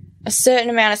a certain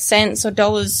amount of cents or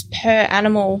dollars per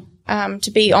animal,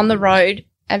 to be on the road.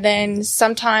 And then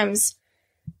sometimes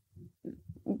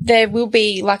there will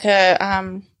be like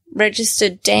a,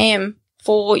 registered dam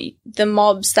for the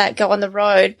mobs that go on the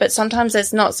road, but sometimes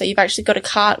there's not. So you've actually got to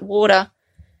cart water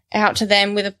out to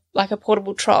them with a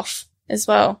portable trough as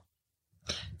well.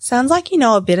 Sounds like you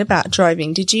know a bit about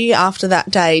droving. After that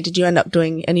day, did you end up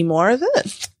doing any more of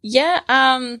it? Yeah.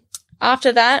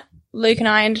 After that, Luke and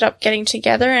I ended up getting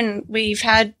together, and we've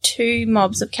had 2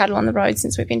 mobs of cattle on the road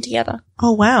since we've been together.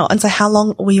 Oh, wow. And so how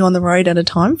long were you on the road at a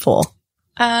time for?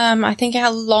 I think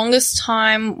our longest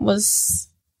time was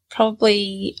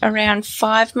probably around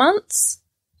 5 months.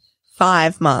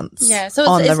 5 months. Yeah.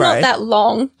 So it's not that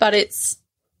long, but it's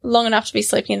long enough to be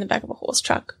sleeping in the back of a horse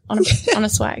truck on a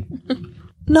swag.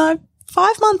 No,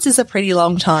 5 months is a pretty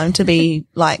long time to be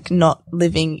like not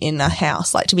living in a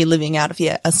house, like to be living out of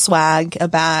a swag, a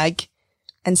bag.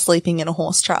 and sleeping in a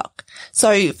horse truck.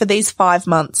 So for these 5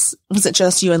 months, was it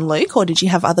just you and Luke, or did you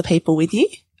have other people with you?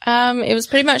 It was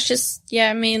pretty much just,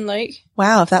 me and Luke.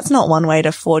 Wow, if that's not one way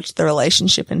to forge the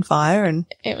relationship in fire. And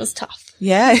it was tough.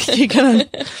 Yeah, you're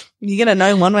gonna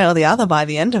know one way or the other by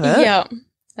the end of it. Yeah,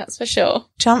 that's for sure.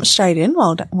 Jump straight in,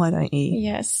 why don't you?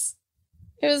 Yes.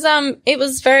 It was a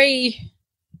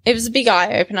big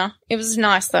eye opener. It was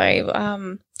nice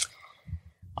though.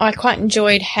 I quite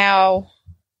enjoyed how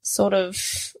sort of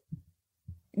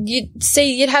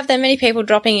you'd have that many people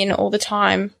dropping in all the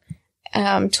time,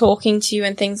 talking to you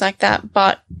and things like that,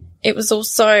 but it was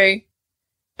also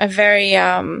a very,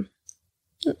 I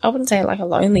wouldn't say like a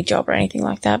lonely job or anything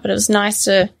like that, but it was nice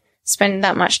to spend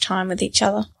that much time with each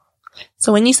other.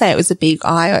 So when you say it was a big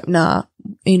eye-opener,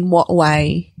 in what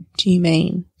way do you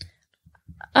mean?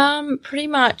 Pretty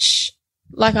much,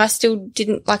 like I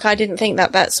didn't think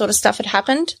that sort of stuff had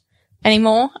happened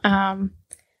anymore.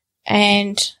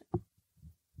 And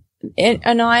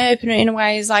an eye-opener in a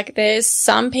way is like there's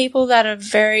some people that are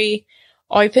very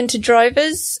open to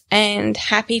drovers and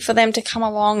happy for them to come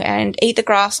along and eat the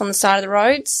grass on the side of the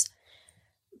roads.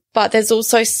 But there's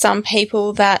also some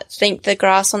people that think the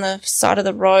grass on the side of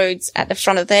the roads at the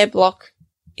front of their block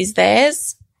is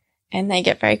theirs, and they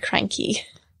get very cranky.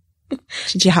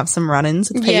 Did you have some run-ins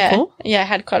with people? Yeah, I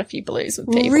had quite a few blues with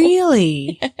people.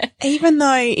 Really? Even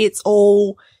though it's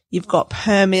all, you've got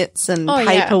permits and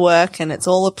paperwork and it's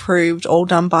all approved, all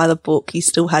done by the book, you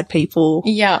still had people.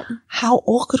 Yeah. How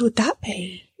awkward would that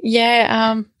be?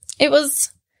 Yeah, it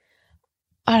was,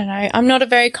 I don't know, I'm not a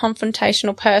very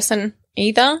confrontational person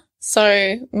either.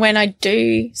 So when I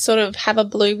do sort of have a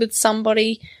blue with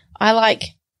somebody, I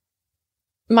like,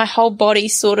 my whole body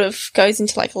sort of goes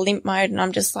into like limp mode and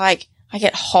I'm just like, I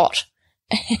get hot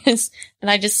and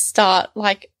I just start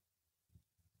like,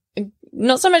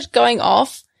 not so much going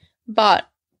off, but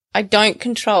I don't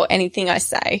control anything I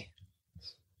say.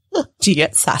 Do you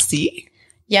get sassy?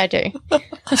 Yeah, I do.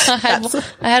 I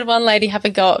had one lady have a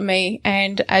go at me,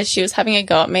 and as she was having a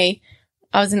go at me,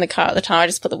 I was in the car at the time. I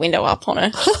just put the window up on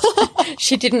her.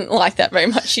 She didn't like that very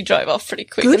much. She drove off pretty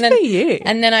quick. Good for you.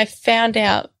 And then I found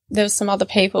out there was some other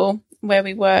people where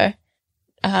we were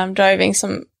driving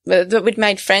that we'd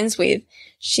made friends with.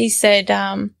 She said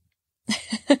that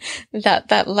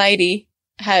lady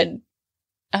had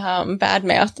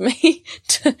bad-mouthed me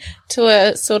to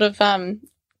a sort of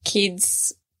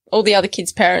kids, all the other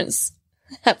kids' parents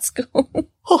at school.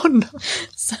 Oh, no.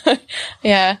 So,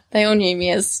 yeah, they all knew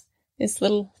me as this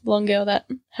little blonde girl that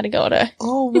had a go at her.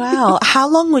 Oh, wow. How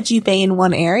long would you be in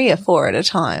one area for at a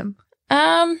time?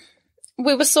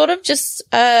 We were sort of just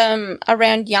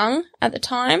around Young at the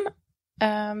time.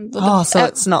 So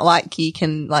it's not like you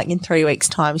can, like in 3 weeks'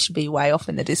 time, she'd be way off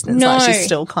in the distance. No. Like she's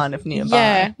still kind of nearby.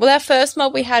 Yeah. Well, our first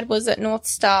mob we had was at North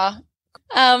Star.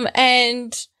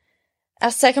 And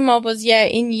our second mob was,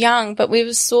 in Young, but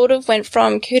we sort of went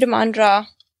from Cootamundra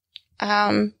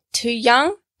to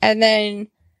Young. And then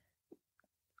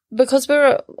because we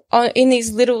were in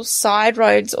these little side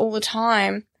roads all the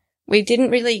time, we didn't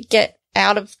really get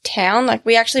out of town. Like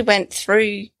we actually went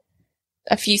through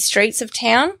a few streets of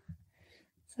town.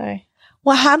 So,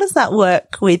 well, how does that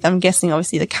work with, I'm guessing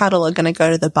obviously the cattle are going to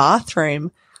go to the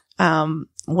bathroom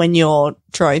when you're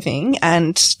droving,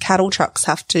 and cattle trucks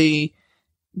have to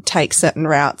take certain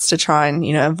routes to try and,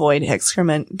 avoid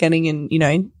excrement getting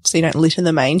in, so you don't litter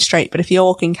the main street. But if you're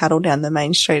walking cattle down the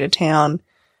main street of town,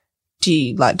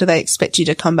 do they expect you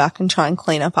to come back and try and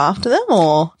clean up after them,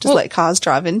 or just let cars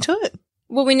drive into it?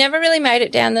 Well, we never really made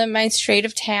it down the main street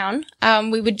of town.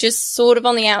 We were just sort of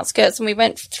on the outskirts, and we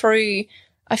went through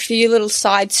a few little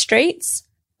side streets.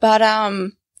 But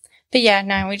yeah,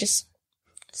 no, we just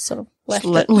sort of left it.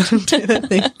 Let them do their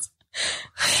things.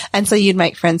 And so you'd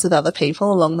make friends with other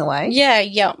people along the way?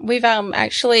 Yeah. We've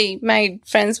actually made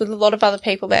friends with a lot of other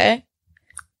people there.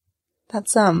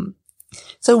 That's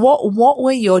so what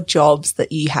were your jobs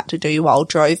that you had to do while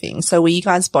droving? So were you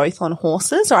guys both on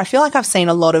horses? Or I feel like I've seen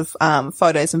a lot of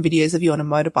photos and videos of you on a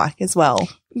motorbike as well.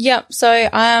 Yep.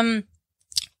 So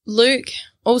Luke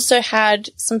also had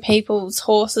some people's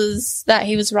horses that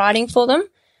he was riding for them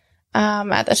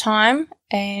at the time,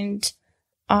 and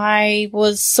I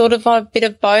was sort of a bit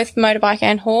of both, motorbike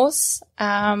and horse.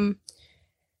 My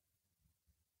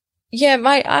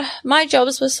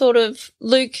jobs were sort of,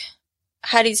 Luke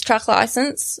has his truck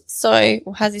license, so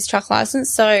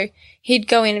he'd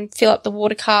go in and fill up the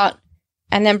water cart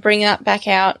and then bring that back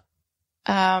out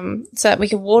so that we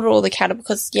could water all the cattle,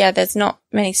 because, there's not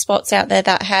many spots out there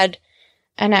that had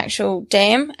an actual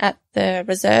dam at the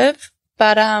reserve.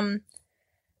 But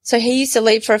so he used to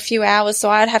leave for a few hours, so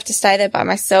I'd have to stay there by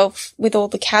myself with all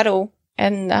the cattle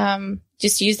and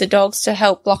just use the dogs to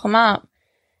help block them up.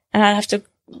 And I'd have to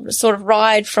sort of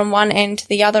ride from one end to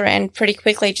the other end pretty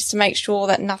quickly just to make sure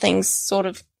that nothing's sort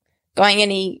of going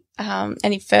any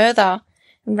further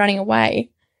and running away.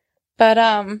 But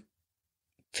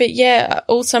yeah,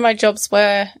 also my jobs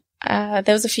were, there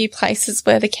was a few places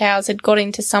where the cows had got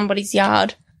into somebody's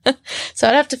yard. So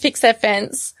I'd have to fix their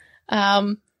fence,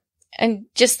 and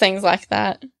just things like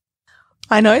that.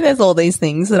 I know there's all these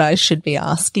things that I should be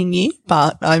asking you,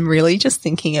 but I'm really just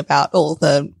thinking about all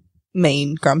the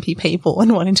mean, grumpy people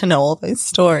and wanting to know all those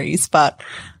stories, but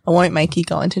I won't make you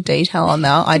go into detail on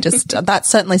that. I just, that's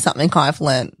certainly something I've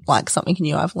learned, like something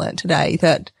new I've learned today,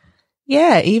 that,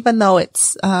 yeah, even though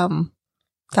it's,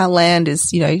 that land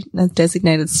is, you know, a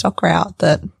designated stock route,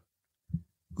 that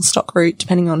stock route,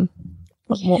 depending on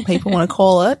what people want to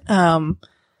call it.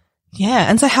 Yeah.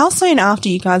 And so how soon after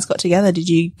you guys got together did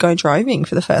you go droving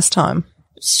for the first time?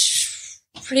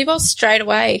 Pretty well straight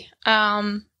away.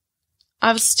 I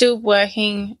was still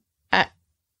working at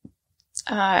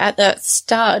the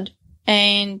stud,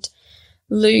 and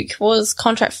Luke was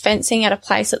contract fencing at a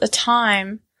place at the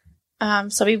time.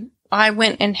 So I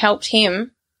went and helped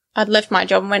him. I'd left my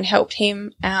job and went and helped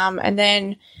him. And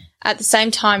then at the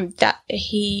same time that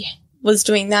he was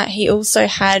doing that, he also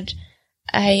had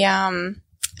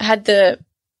had the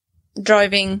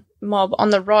droving mob on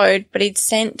the road, but he'd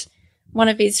sent one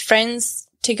of his friends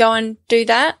to go and do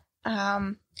that.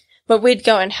 But we'd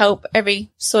go and help every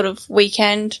sort of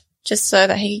weekend just so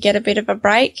that he could get a bit of a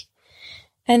break.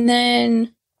 And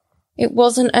then it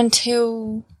wasn't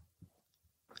until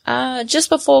just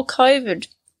before COVID,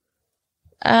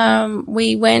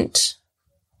 we went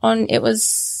on, it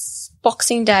was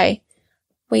Boxing Day.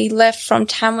 We left from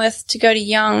Tamworth to go to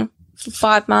Young for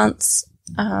 5 months.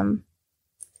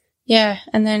 Yeah,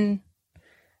 and then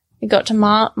we got to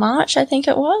March, I think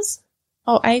it was.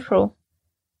 Oh, April.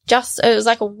 It was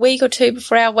like a week or two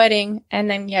before our wedding, and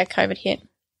then, yeah, COVID hit.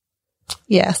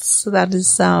 Yes, so that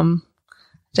is,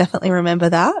 definitely remember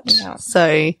that. Yeah.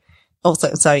 So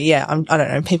yeah, I don't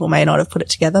know, people may not have put it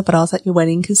together, but I was at your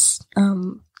wedding because, I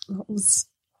was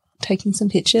taking some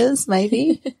pictures,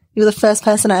 maybe. You were the first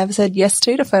person I ever said yes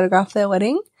to photograph their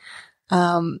wedding.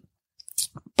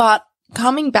 But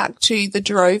coming back to the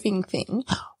droving thing,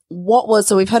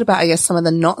 so we've heard about, I guess, some of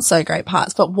the not so great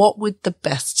parts, but what would the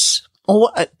best, or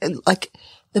what, like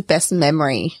the best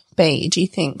memory be, do you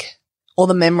think? Or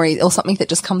the memory, or something that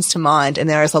just comes to mind, and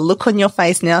there is a look on your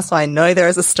face now, so I know there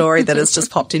is a story that has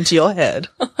just popped into your head.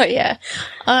 Oh, yeah.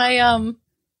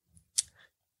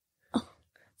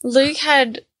 Luke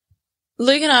and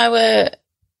I were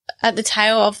at the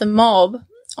tail of the mob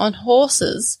on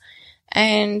horses,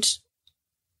 and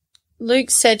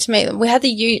Luke said to me, we had the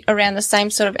ute around the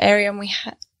same sort of area, and we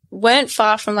weren't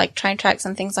far from like train tracks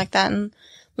and things like that. And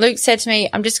Luke said to me,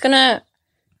 I'm just going to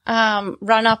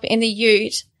run up in the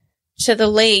ute to the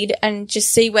lead and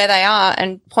just see where they are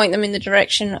and point them in the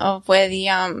direction of where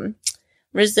the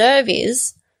reserve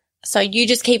is. So you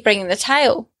just keep bringing the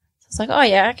tail. So I was like, oh,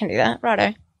 yeah, I can do that.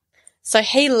 Righto. So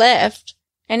he left,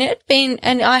 and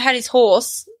and I had his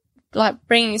horse, like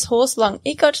bringing his horse along.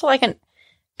 It got to like an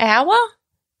hour,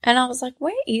 and I was like,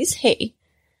 where is he?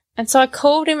 And so I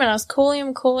called him, and I was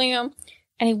calling him,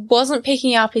 and he wasn't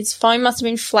picking up. His phone must have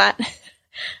been flat.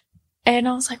 And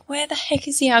I was like, where the heck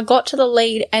is he? I got to the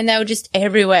lead, and they were just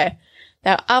everywhere.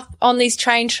 They were up on these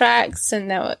train tracks,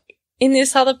 and they were in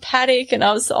this other paddock, and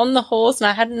I was on the horse, and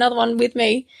I had another one with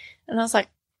me. And I was like,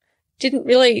 didn't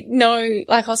really know,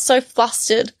 like I was so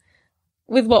flustered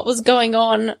with what was going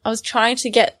on. I was trying to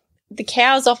get the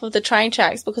cows off of the train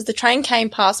tracks because the train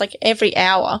came past like every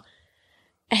hour.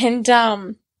 And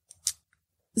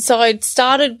so I'd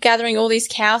started gathering all these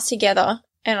cows together,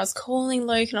 and I was calling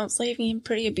Luke, and I was leaving him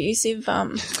pretty abusive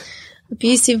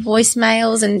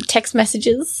voicemails and text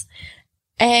messages.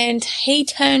 And he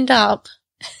turned up.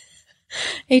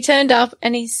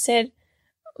 And he said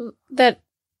that,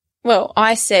 well,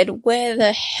 I said, where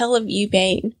the hell have you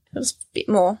been? It was a bit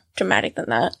more dramatic than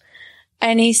that.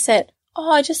 And he said,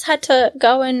 oh, I just had to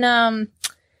go and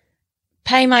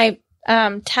pay my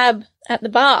tab at the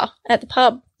bar, at the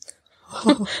pub.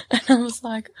 And I was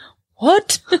like,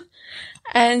 what?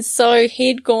 And so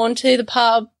he'd gone to the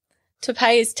pub to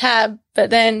pay his tab, but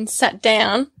then sat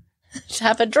down to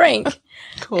have a drink. Of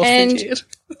course and he did.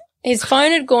 His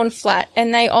phone had gone flat,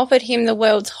 and they offered him the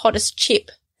world's hottest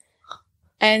chip.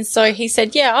 And so he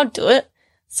said, yeah, I'll do it.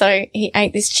 So he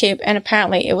ate this chip, and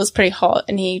apparently it was pretty hot,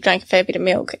 and he drank a fair bit of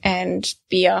milk and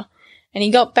beer. And he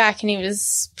got back, and he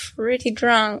was pretty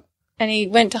drunk, and he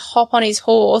went to hop on his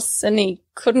horse, and he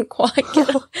couldn't quite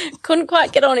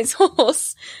get on his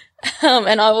horse.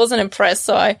 And I wasn't impressed,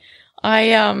 so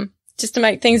I just to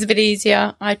make things a bit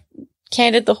easier, I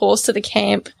cantered the horse to the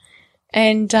camp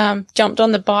and jumped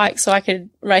on the bike so I could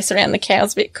race around the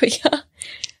cows a bit quicker.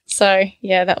 So,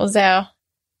 yeah, that was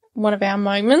one of our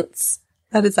moments.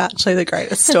 That is actually the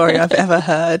greatest story I've ever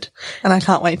heard, and I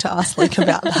can't wait to ask Luke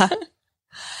about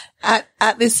that.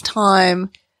 At this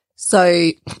time, so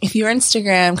if your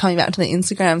Instagram, coming back to the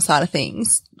Instagram side of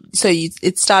things, so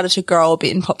it started to grow a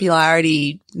bit in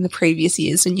popularity in the previous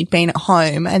years when you'd been at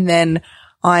home, and then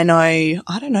I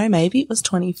don't know, maybe it was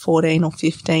 2014 or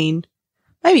 15,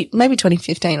 maybe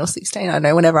 2015 or 16, I don't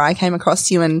know, whenever I came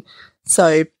across you. And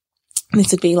so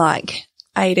this would be like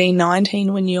 18,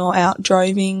 19 when you're out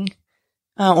droving,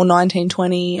 or 19,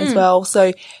 20 as well.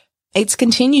 So it's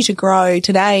continued to grow.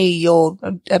 Today you're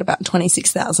at about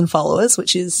 26,000 followers,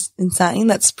 which is insane.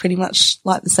 That's pretty much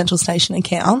like the Central Station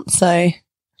account. So,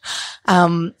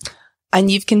 and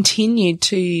you've continued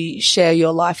to share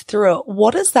your life through it.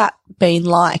 What has that been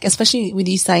like, especially with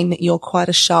you saying that you're quite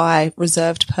a shy,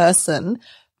 reserved person,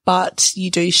 but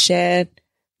you do share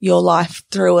your life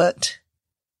through it?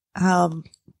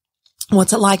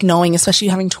 What's it like knowing, especially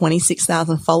having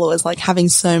 26,000 followers, like having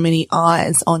so many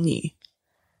eyes on you?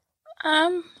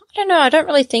 I don't know. I don't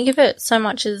really think of it so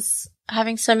much as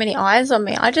having so many eyes on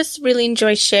me. I just really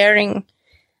enjoy sharing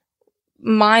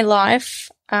my life,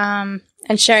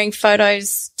 and sharing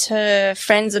photos to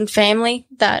friends and family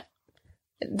that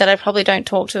I probably don't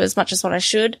talk to as much as what I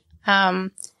should.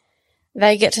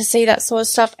 They get to see that sort of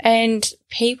stuff, and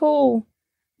people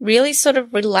really sort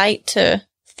of relate to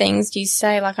things you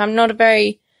say. Like, I'm not a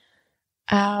very,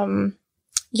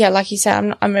 like you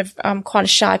said, I'm quite a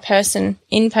shy person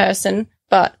in person,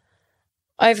 but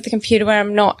over the computer where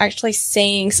I'm not actually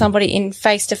seeing somebody in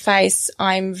face to face,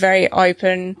 I'm very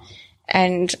open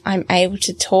and I'm able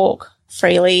to talk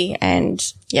freely. And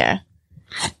yeah,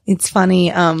 it's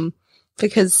funny,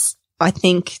 because I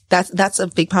think that's a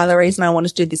big part of the reason I wanted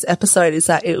to do this episode, is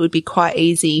that it would be quite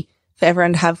easy for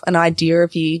everyone to have an idea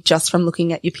of you just from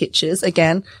looking at your pictures.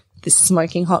 Again, this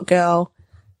smoking hot girl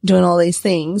doing all these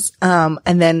things. And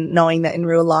then knowing that in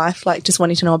real life, like just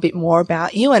wanting to know a bit more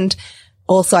about you. And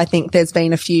also I think there's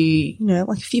been a few,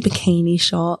 like a few bikini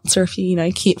shots or a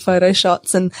few, cute photo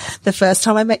shots. And the first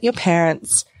time I met your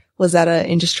parents was at an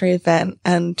industry event.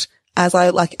 And as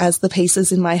the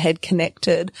pieces in my head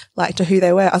connected, like to who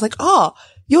they were, I was like, oh,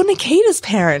 you're Nikita's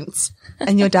parents.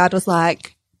 And your dad was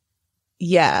like,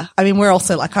 yeah. I mean, we're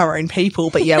also like our own people,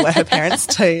 but yeah, we're her parents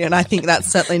too. And I think that's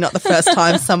certainly not the first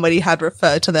time somebody had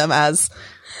referred to them as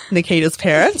Nikita's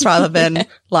parents rather than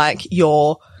like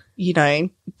your,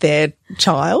 their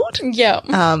child. Yeah.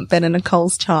 Ben and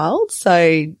Nicole's child.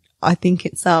 So I think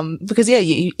it's, because yeah,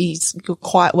 you're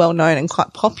quite well known and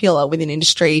quite popular within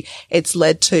industry. It's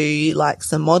led to like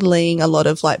some modeling, a lot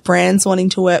of like brands wanting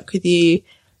to work with you.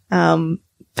 But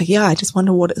yeah, I just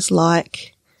wonder what it's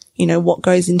like. What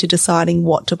goes into deciding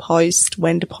what to post,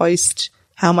 when to post,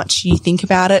 how much you think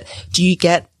about it. Do you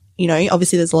get,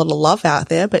 obviously there's a lot of love out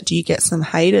there, but do you get some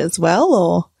hate as well,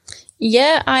 or?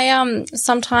 Yeah, I,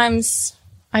 sometimes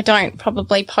I don't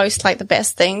probably post like the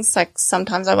best things. Like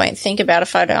sometimes I won't think about a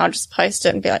photo. I'll just post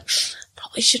it and be like,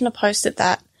 probably shouldn't have posted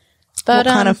that. But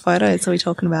what kind of photos are we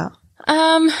talking about?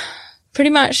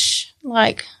 Pretty much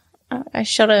like I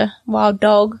shot a wild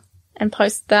dog and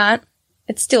posted that.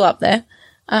 It's still up there.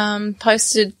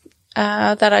 Posted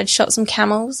that I'd shot some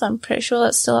camels. I'm pretty sure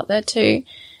that's still up there too.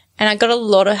 And I got a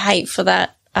lot of hate for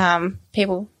that.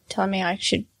 People telling me I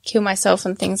should kill myself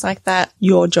and things like that.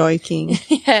 You're joking.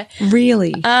 Yeah.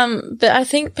 Really? But I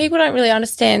think people don't really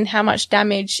understand how much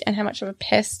damage and how much of a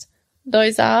pest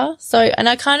those are. So, and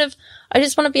I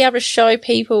just want to be able to show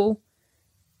people,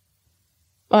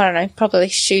 I don't know, probably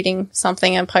shooting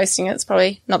something and posting it's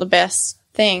probably not the best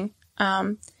thing.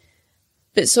 But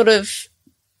sort of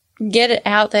get it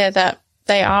out there that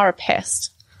they are a pest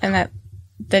and that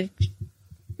they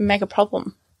make a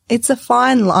problem. It's a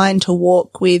fine line to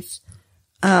walk with,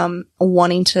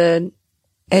 wanting to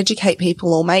educate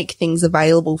people or make things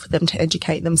available for them to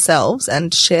educate themselves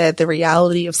and share the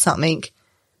reality of something.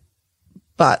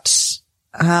 But,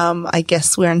 I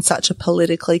guess we're in such a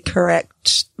politically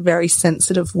correct, very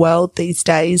sensitive world these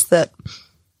days that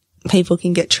people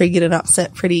can get triggered and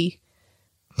upset pretty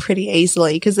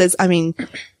easily, because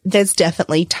there's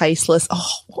definitely tasteless.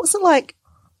 Oh, what was it like?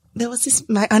 There was this,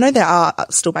 I know there are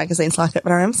still magazines like it,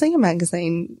 but I remember seeing a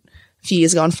magazine a few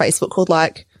years ago on Facebook called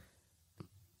like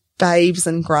Babes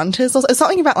and Grunters or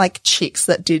something about like chicks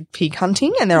that did pig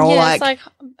hunting, and they're all it's like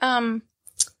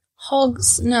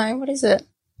hogs. No, what is it?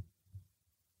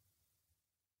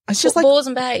 It's just like Boars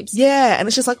and babes. yeah, and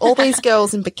it's just like all these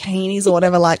girls in bikinis or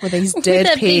whatever, like with these dead With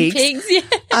their big pigs. pigs,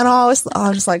 yeah. And I was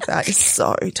like, that is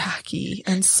so tacky.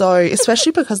 And so,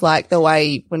 especially because like the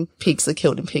way when pigs are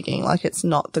killed in pigging, like it's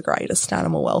not the greatest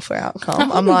animal welfare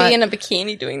outcome. I'm Be like, in a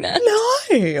bikini doing that.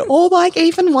 no. Or like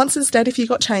even once it's dead, if you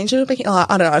got changed into a bikini,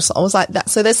 like, I don't know. So I was like that.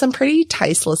 So there's some pretty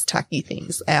tasteless, tacky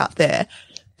things out there.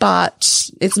 But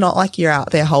it's not like you're out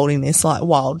there holding this like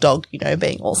wild dog, you know,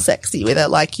 being all sexy with it.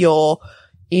 Like you're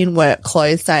in work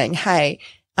clothes saying, hey,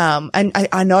 and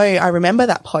I know I remember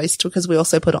that post because we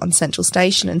also put it on Central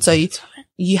Station. And so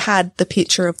you had the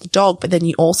picture of the dog, but then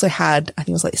you also had, I think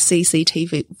it was like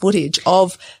CCTV footage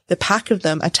of the pack of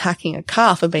them attacking a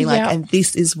calf and being like, and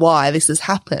this is why this has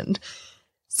happened.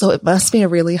 So it must be a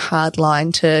really hard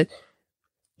line to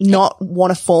not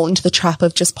want to fall into the trap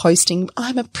of just posting,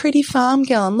 I'm a pretty farm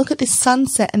girl and look at this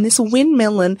sunset and this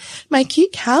windmill and my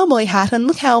cute cowboy hat and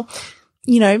look how,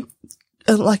 you know,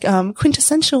 like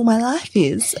quintessential my life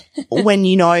is when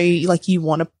you know like you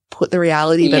want to put the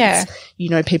reality, but you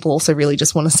know people also really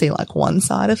just want to see like one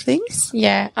side of things.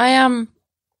 Yeah, I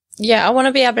want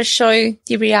to be able to show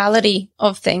the reality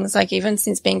of things, like even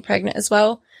since being pregnant as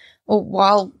well, or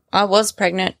while I was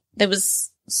pregnant, there was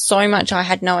so much I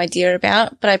had no idea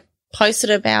about, but I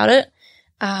posted about it,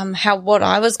 what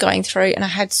I was going through, and I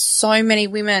had so many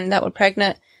women that were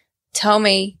pregnant tell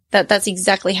me that that's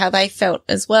exactly how they felt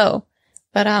as well.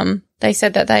 But they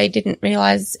said that they didn't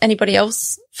realize anybody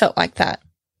else felt like that.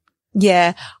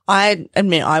 Yeah, I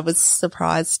admit I was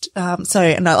surprised.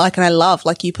 And I love,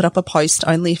 like you put up a post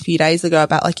only a few days ago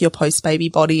about like your post-baby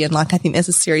body, and like I think there's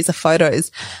a series of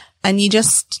photos, and you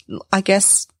just, I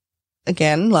guess,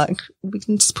 again, like we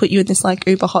can just put you in this like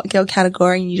uber hot girl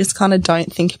category, and you just kind of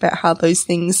don't think about how those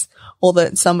things, or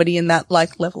that somebody in that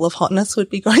like level of hotness would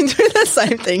be going through the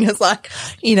same thing as like,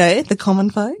 you know, the common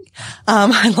folk.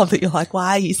 I love that you're like,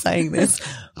 why are you saying this?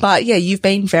 But yeah, you've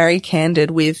been very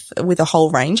candid with a whole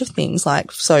range of things,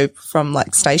 like, so from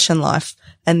like station life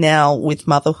and now with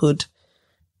motherhood,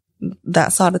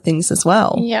 that side of things as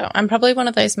well. Yeah. I'm probably one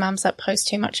of those mums that post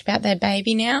too much about their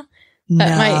baby now. But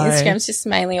my Instagram's just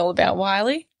mainly all about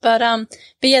Wiley. But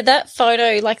yeah, that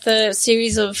photo, like the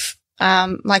series of,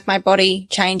 like my body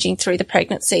changing through the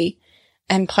pregnancy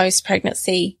and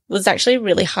post-pregnancy was actually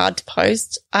really hard to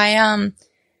post. When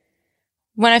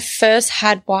I first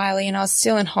had Wiley and I was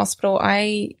still in hospital,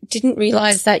 I didn't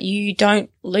realize that you don't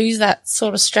lose that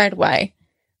sort of straight away,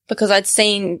 because I'd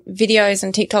seen videos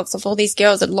and TikToks of all these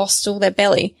girls that lost all their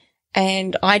belly,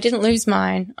 and I didn't lose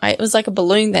mine. It was like a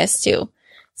balloon there still.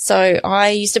 So I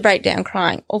used to break down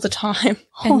crying all the time.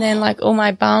 And then like all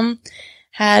my bum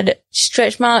had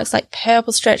stretch marks, like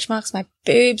purple stretch marks. My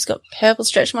boobs got purple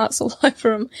stretch marks all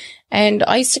over them. And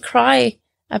I used to cry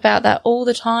about that all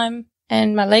the time.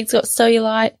 And my legs got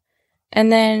cellulite.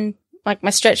 And then like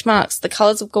my stretch marks, the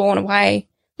colours have gone away,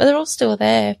 but they're all still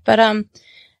there. But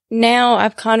now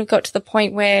I've kind of got to the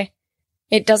point where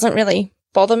it doesn't really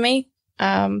bother me.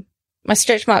 My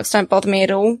stretch marks don't bother me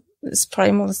at all. It's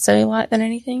probably more the cellulite than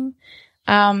anything.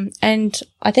 And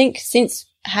I think since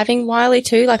having Wiley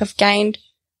too, like I've gained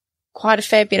quite a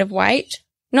fair bit of weight.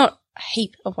 Not a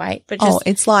heap of weight, but just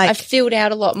it's like I've filled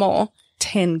out a lot more.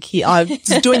 10 kilos. I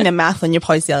was doing the math on your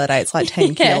post the other day. It's like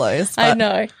 10 kilos. But, I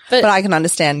know. But I can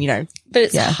understand, you know. But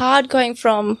it's hard going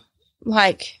from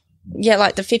like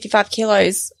the 55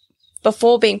 kilos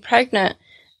before being pregnant,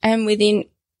 and within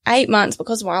 8 months,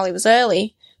 because Wiley was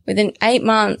early, within 8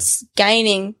 months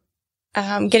gaining,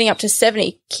 getting up to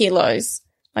 70 kilos.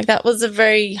 Like that was a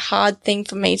very hard thing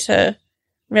for me to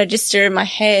register in my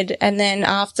head. And then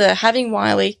after having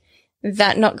Wiley,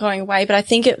 that not going away, but I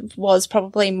think it was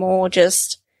probably more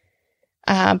just,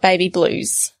 baby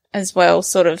blues as well,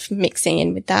 sort of mixing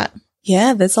in with that.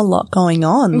 Yeah, there's a lot going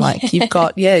on. Like you've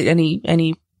got,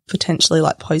 any potentially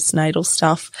like postnatal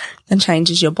stuff and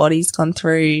changes your body's gone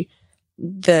through,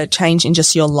 the change in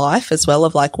just your life as well,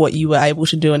 of like what you were able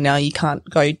to do and now you can't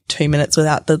go 2 minutes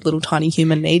without the little tiny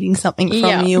human needing something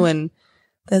from you, and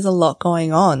there's a lot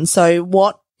going on. So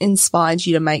what inspired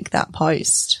you to make that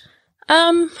post?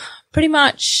 Pretty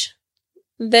much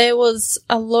there was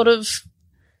a lot of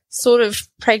sort of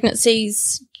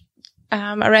pregnancies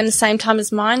around the same time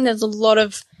as mine. There's a lot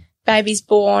of babies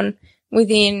born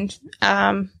within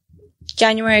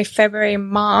January, February,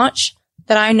 March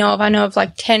that I know of. I know of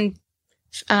like 10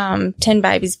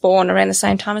 babies born around the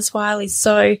same time as Wiley.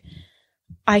 So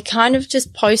I kind of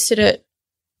just posted it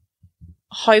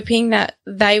hoping that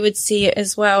they would see it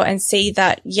as well and see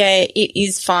that, yeah, it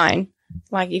is fine.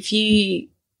 Like if you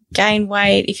gain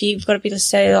weight, if you've got a bit of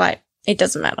cellulite, it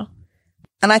doesn't matter.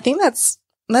 And I think that's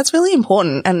really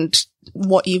important. And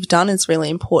what you've done is really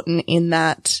important in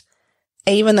that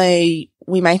even though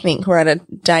we may think we're at a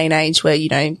day and age where, you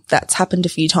know, that's happened a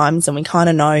few times and we kind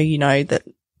of know, you know, that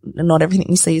not everything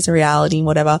we see is a reality and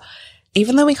whatever,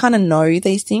 even though we kind of know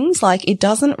these things, like it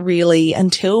doesn't really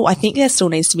until I think there still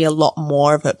needs to be a lot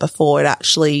more of it before it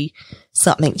actually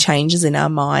something changes in our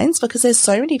minds, because there's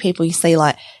so many people you see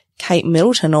like Kate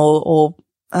Middleton or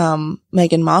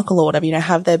Meghan Markle or whatever, you know,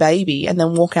 have their baby and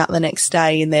then walk out the next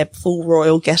day in their full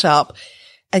royal get up.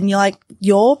 And you're like,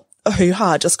 your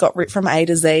hoo-ha just got ripped from A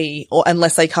to Z, or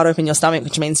unless they cut open your stomach,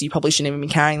 which means you probably shouldn't even be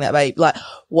carrying that baby. Like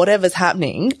whatever's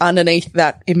happening underneath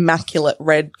that immaculate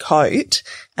red coat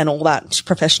and all that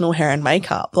professional hair and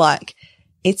makeup, like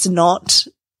it's not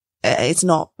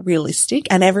realistic.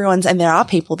 And there are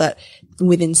people that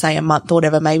within say a month or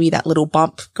whatever, maybe that little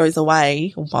bump goes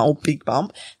away or big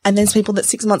bump. And there's people that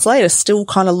 6 months later still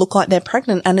kind of look like they're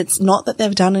pregnant. And it's not that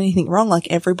they've done anything wrong. Like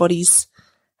everybody's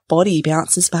body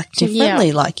bounces back differently.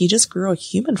 Yeah. Like you just grew a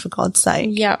human, for God's sake.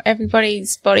 Yeah.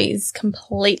 Everybody's body is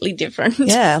completely different.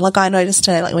 Yeah. Like I noticed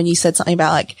today, like when you said something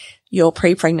about like your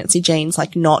pre-pregnancy genes,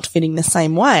 like not fitting the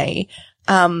same way.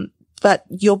 But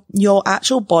your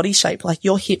actual body shape, like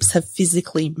your hips have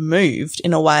physically moved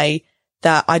in a way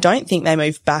that I don't think they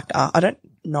move back up. I don't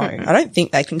know. Mm-hmm. I don't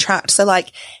think they contract. So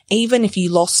like even if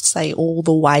you lost, say, all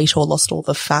the weight or lost all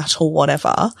the fat or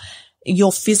whatever,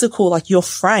 your physical, like your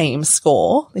frame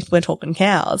score, if we're talking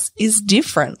cows, is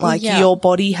different. Like your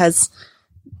body has,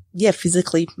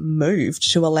 physically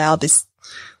moved to allow this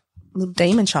little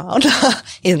demon child.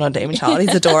 He's not a demon child.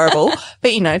 He's adorable,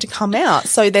 but you know, to come out.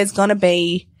 So there's going to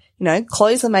be, you know,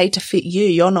 clothes are made to fit you.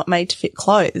 You're not made to fit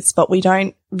clothes, but we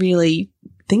don't really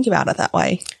think about it that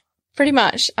way. Pretty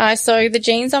much. So the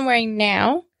jeans I'm wearing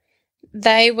now,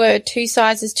 they were 2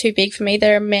 sizes too big for me.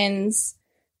 They're men's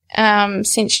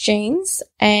cinch jeans,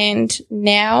 and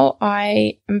now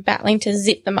I am battling to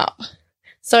zip them up.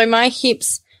 So my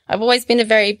hips, I've always been a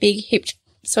very big hip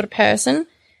sort of person,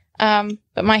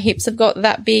 but my hips have got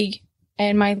that big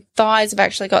and my thighs have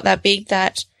actually got that big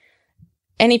that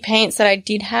any pants that I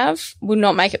did have would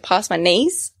not make it past my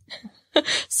knees.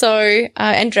 So,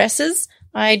 and dresses.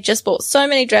 I just bought so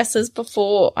many dresses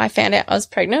before I found out I was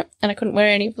pregnant and I couldn't wear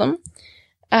any of them.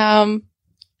 And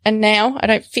now I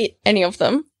don't fit any of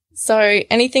them. So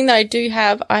anything that I do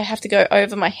have, I have to go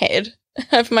over my head,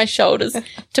 over my shoulders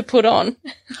to put on.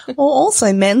 Well,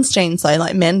 also men's jeans though,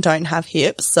 like men don't have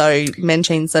hips. So men's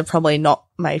jeans are probably not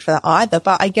made for that either.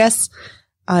 But I guess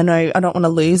I know I don't want to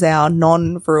lose our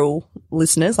non-rural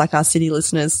listeners, like our city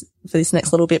listeners for this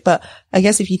next little bit. But I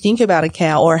guess if you think about a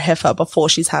cow or a heifer before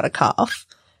she's had a calf,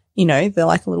 you know, they're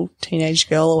like a little teenage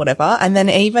girl or whatever. And then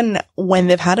even when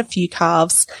they've had a few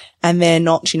calves and they're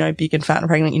not, you know, big and fat and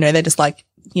pregnant, you know, they're just like,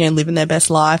 you know, living their best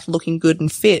life, looking good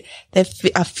and fit. They're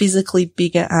a physically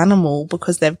bigger animal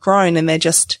because they've grown and they're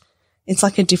just, it's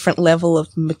like a different level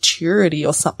of maturity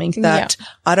or something that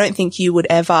I don't think you would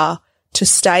ever, to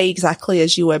stay exactly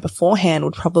as you were beforehand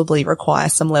would probably require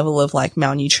some level of like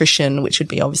malnutrition, which would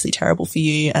be obviously terrible for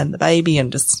you and the baby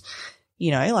and just,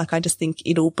 you know, like I just think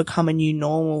it'll become a new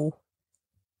normal.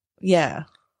 Yeah.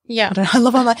 Yeah. I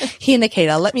love how I'm like, here,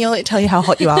 Nikita, let me tell you how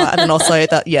hot you are. And also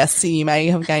that, yes, you may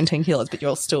have gained 10 kilos, but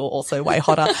you're still also way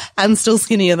hotter and still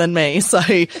skinnier than me. So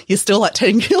you're still like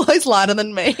 10 kilos lighter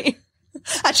than me.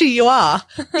 Actually, you are.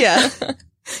 Yeah.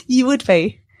 You would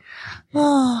be.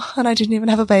 Oh, and I didn't even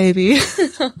have a baby.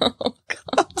 Oh,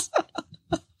 God.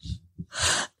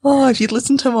 Oh, if you'd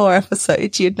listened to more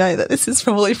episodes, you'd know that this is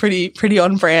probably pretty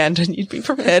on brand and you'd be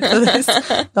prepared for this.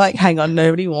 Like, hang on,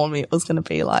 nobody warned me it was going to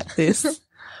be like this.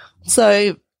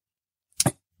 So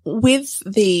with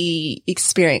the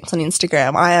experience on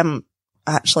Instagram, I am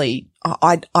actually,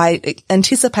 I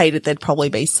anticipated there'd probably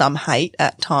be some hate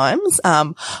at times.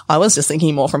 I was just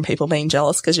thinking more from people being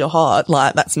jealous because you're hot.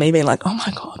 Like that's me being like, oh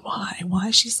my God, why? Why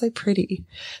is she so pretty?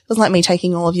 It was like me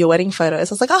taking all of your wedding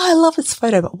photos. I was like, oh, I love this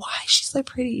photo, but why is she so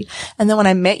pretty? And then when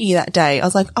I met you that day, I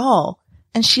was like, oh,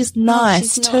 and she's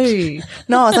nice too.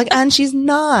 No, I was like, and she's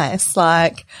nice.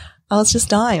 Like I was just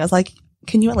dying. I was like,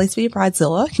 can you at least be a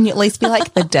bridezilla? Can you at least be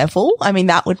like the devil? I mean,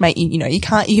 that would make you, you know, you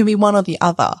can be one or the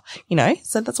other, you know?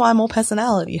 So that's why I'm all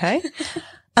personality, hey?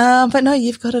 But no,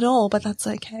 you've got it all, but that's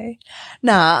okay.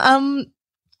 Nah,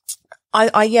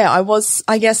 I was,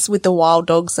 I guess with the wild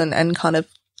dogs and kind of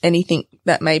anything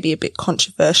that may be a bit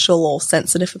controversial or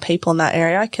sensitive for people in that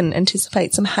area, I can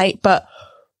anticipate some hate, but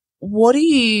what do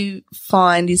you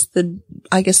find is a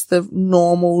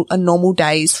normal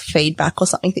day's feedback or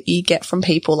something that you get from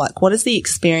people? Like, what has the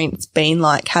experience been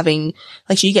like having,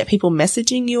 like, do you get people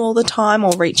messaging you all the time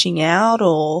or reaching out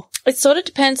or? It sort of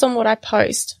depends on what I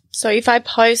post. So if I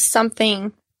post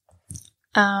something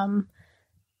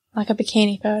like a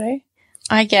bikini photo,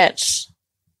 I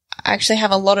actually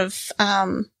have a lot of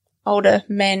older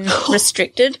men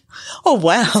restricted. Oh,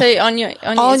 wow. So on your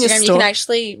Instagram, your you can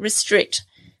actually restrict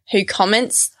who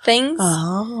comments things.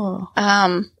 Oh.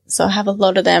 So I have a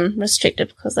lot of them restricted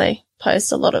because they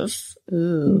post a lot of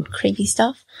Ooh. creepy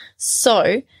stuff.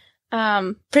 So,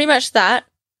 pretty much that.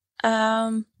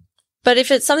 But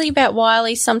if it's something about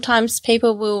Wiley, sometimes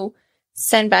people will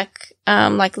send back,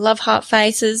 like love heart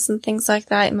faces and things like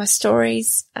that in my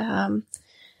stories.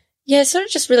 It sort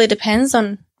of just really depends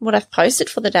on what I've posted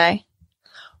for the day.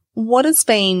 What has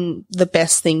been the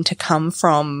best thing to come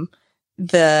from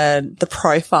the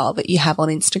profile that you have on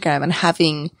Instagram and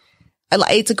having,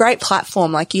 like, it's a great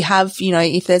platform. Like, you have, you know,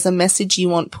 if there's a message you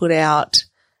want put out,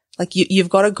 like you've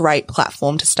got a great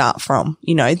platform to start from,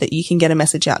 you know, that you can get a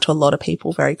message out to a lot of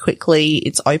people very quickly.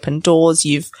 It's opened doors.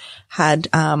 You've had,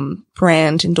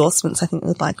 brand endorsements, I think,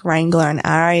 with like Wrangler and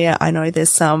Aria. I know there's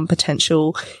some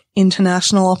potential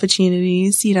international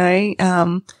opportunities, you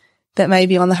know, that may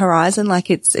be on the horizon. Like,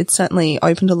 it's certainly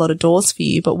opened a lot of doors for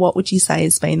you, but what would you say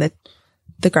has been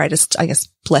the greatest, I guess,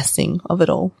 blessing of it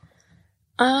all?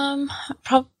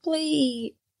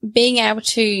 Probably being able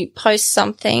to post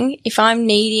something if I'm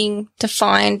needing to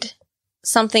find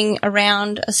something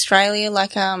around Australia,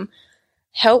 like,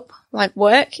 help, like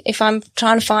work. If I'm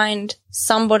trying to find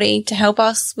somebody to help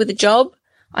us with a job,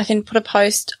 I can put a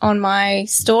post on my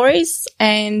stories,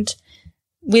 and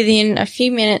within a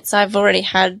few minutes, I've already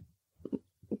had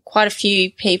quite a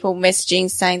few people messaging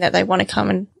saying that they want to come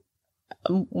and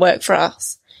work for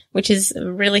us, which is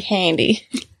really handy.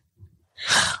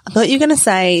 I thought you were going to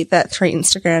say that through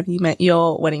Instagram you met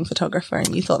your wedding photographer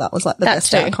and you thought that was like the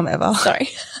best outcome ever. Sorry.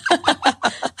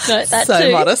 No, that so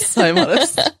too. modest, so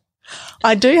modest.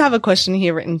 I do have a question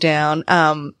here written down.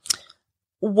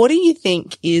 What do you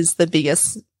think is the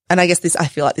biggest, and I guess I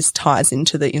feel like this ties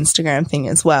into the Instagram thing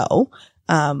as well.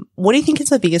 What do you think is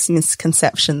the biggest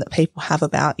misconception that people have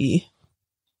about you?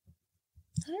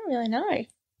 I don't really know.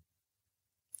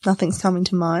 Nothing's coming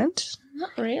to mind?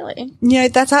 Not really. You know,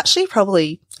 that's actually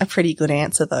probably a pretty good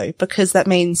answer though, because that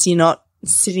means you're not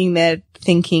sitting there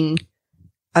thinking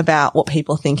about what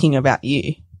people are thinking about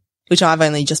you, which I've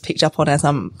only just picked up on as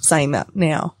I'm saying that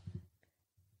now.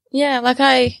 Yeah, like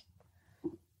I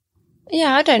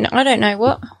don't know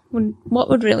what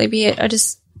would really be it. I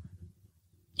just,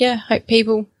 hope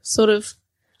people sort of,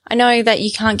 I know that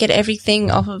you can't get everything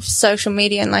off of social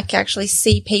media and like actually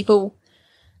see people,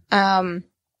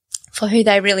 for who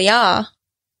they really are.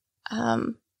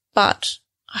 But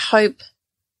I hope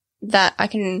that I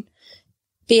can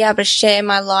be able to share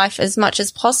my life as much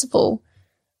as possible,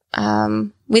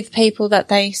 with people that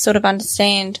they sort of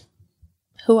understand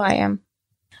who I am.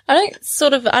 I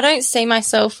don't see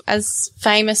myself as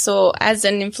famous or as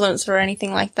an influencer or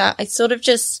anything like that. I sort of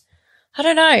just, I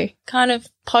don't know, kind of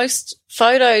post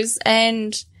photos,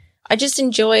 and I just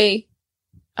enjoy,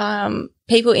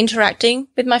 people interacting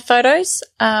with my photos.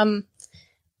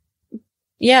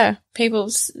 People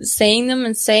seeing them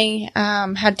and seeing,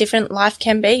 how different life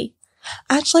can be.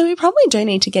 Actually, we probably do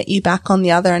need to get you back on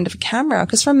the other end of a camera,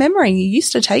 because from memory, you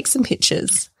used to take some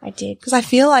pictures. I did. Because I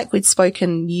feel like we'd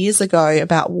spoken years ago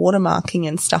about watermarking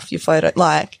and stuff, your photo,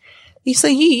 like, so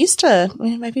you used to,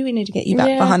 maybe we need to get you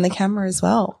back behind the camera as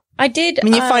well. I did. I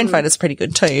mean, your phone photo's pretty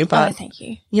good too, but thank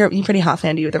you. You're pretty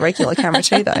half-handy with a regular camera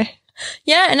too, though.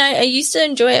 Yeah, and I used to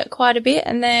enjoy it quite a bit,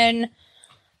 and then,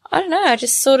 I don't know, I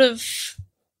just sort of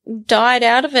died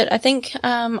out of it. I think,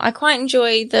 I quite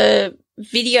enjoy the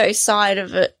video side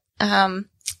of it,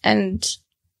 and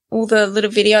all the little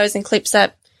videos and clips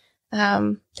that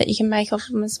you can make off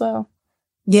them as well.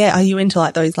 Yeah, are you into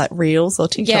like those like reels or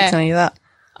TikToks and any of that?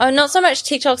 Oh, not so much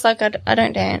TikToks. Like I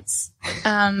don't dance,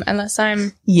 unless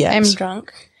I'm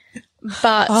drunk.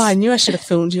 But I knew I should have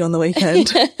filmed you on the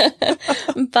weekend.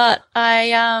 But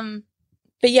I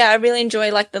really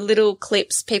enjoy like the little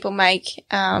clips people make,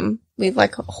 with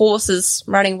like horses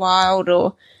running wild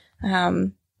or,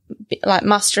 like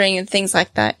mustering and things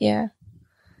like that. Yeah.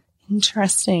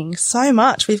 Interesting. So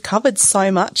much. We've covered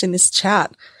so much in this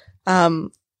chat.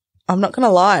 I'm not going to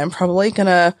lie. I'm probably going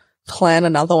to plan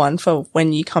another one for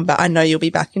when you come back. I know you'll be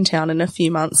back in town in a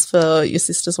few months for your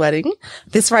sister's wedding.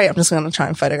 At this rate, I'm just going to try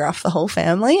and photograph the whole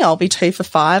family. I'll be 2 for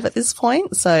 5 at this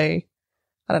point. So I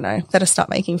don't know. Better start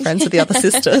making friends with the other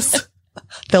sisters.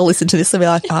 They'll listen to this and be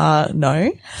like,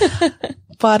 no.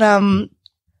 But,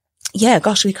 yeah,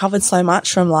 gosh, we covered so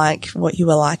much from like what you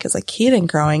were like as a kid and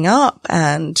growing up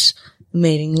and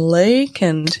meeting Luke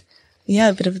and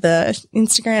a bit of the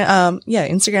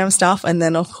Instagram stuff. And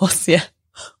then of course,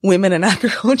 women in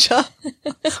agriculture.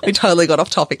 We totally got off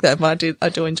topic there, but I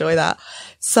do enjoy that.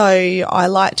 So I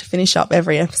like to finish up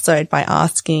every episode by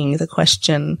asking the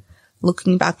question,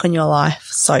 looking back on your life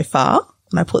so far,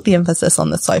 and I put the emphasis on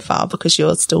the so far because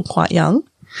you're still quite young,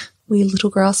 wee little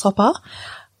grasshopper,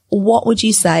 what would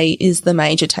you say is the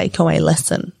major takeaway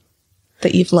lesson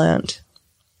that you've learned?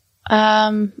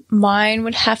 Mine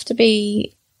would have to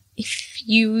be, if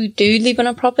you do live on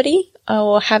a property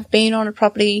or have been on a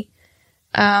property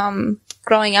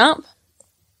growing up,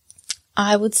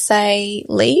 I would say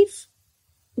leave,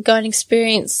 go and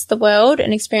experience the world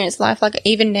and experience life. Like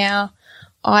even now,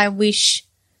 I wish,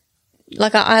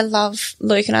 like I love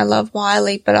Luke and I love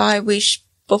Wiley, but I wish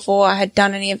before I had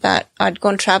done any of that, I'd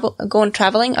gone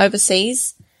traveling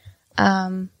overseas.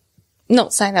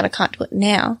 Not saying that I can't do it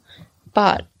now,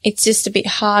 but it's just a bit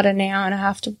harder now and I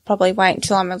have to probably wait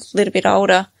until I'm a little bit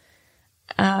older.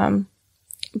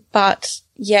 But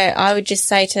yeah, I would just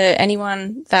say to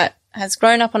anyone that has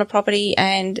grown up on a property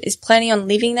and is planning on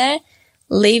living there,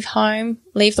 leave home,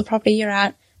 leave the property you're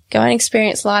at, go and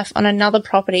experience life on another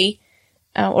property,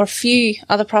 or a few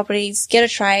other properties, get a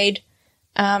trade,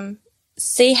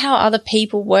 see how other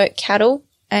people work cattle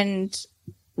and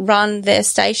run their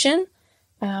station.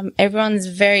 Everyone's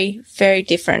very, very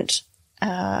different.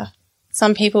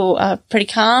 Some people are pretty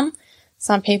calm.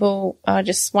 Some people are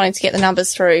just wanting to get the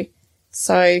numbers through.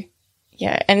 So,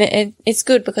 yeah, and it's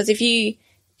good because if you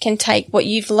can take what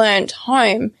you've learned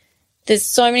home, there's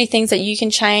so many things that you can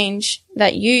change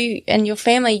that you and your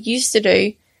family used to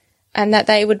do and that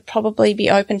they would probably be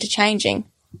open to changing.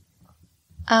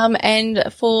 And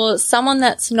for someone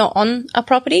that's not on a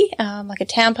property, like a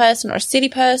town person or a city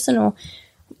person or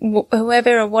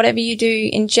whoever or whatever you do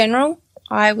in general,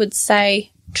 I would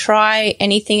say try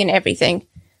anything and everything.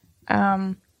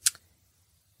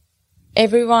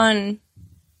 Everyone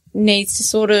needs to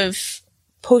sort of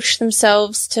push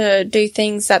themselves to do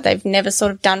things that they've never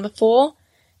sort of done before.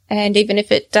 And even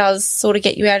if it does sort of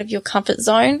get you out of your comfort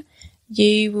zone,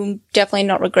 you will definitely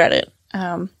not regret it.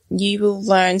 You will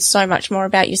learn so much more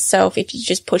about yourself if you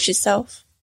just push yourself.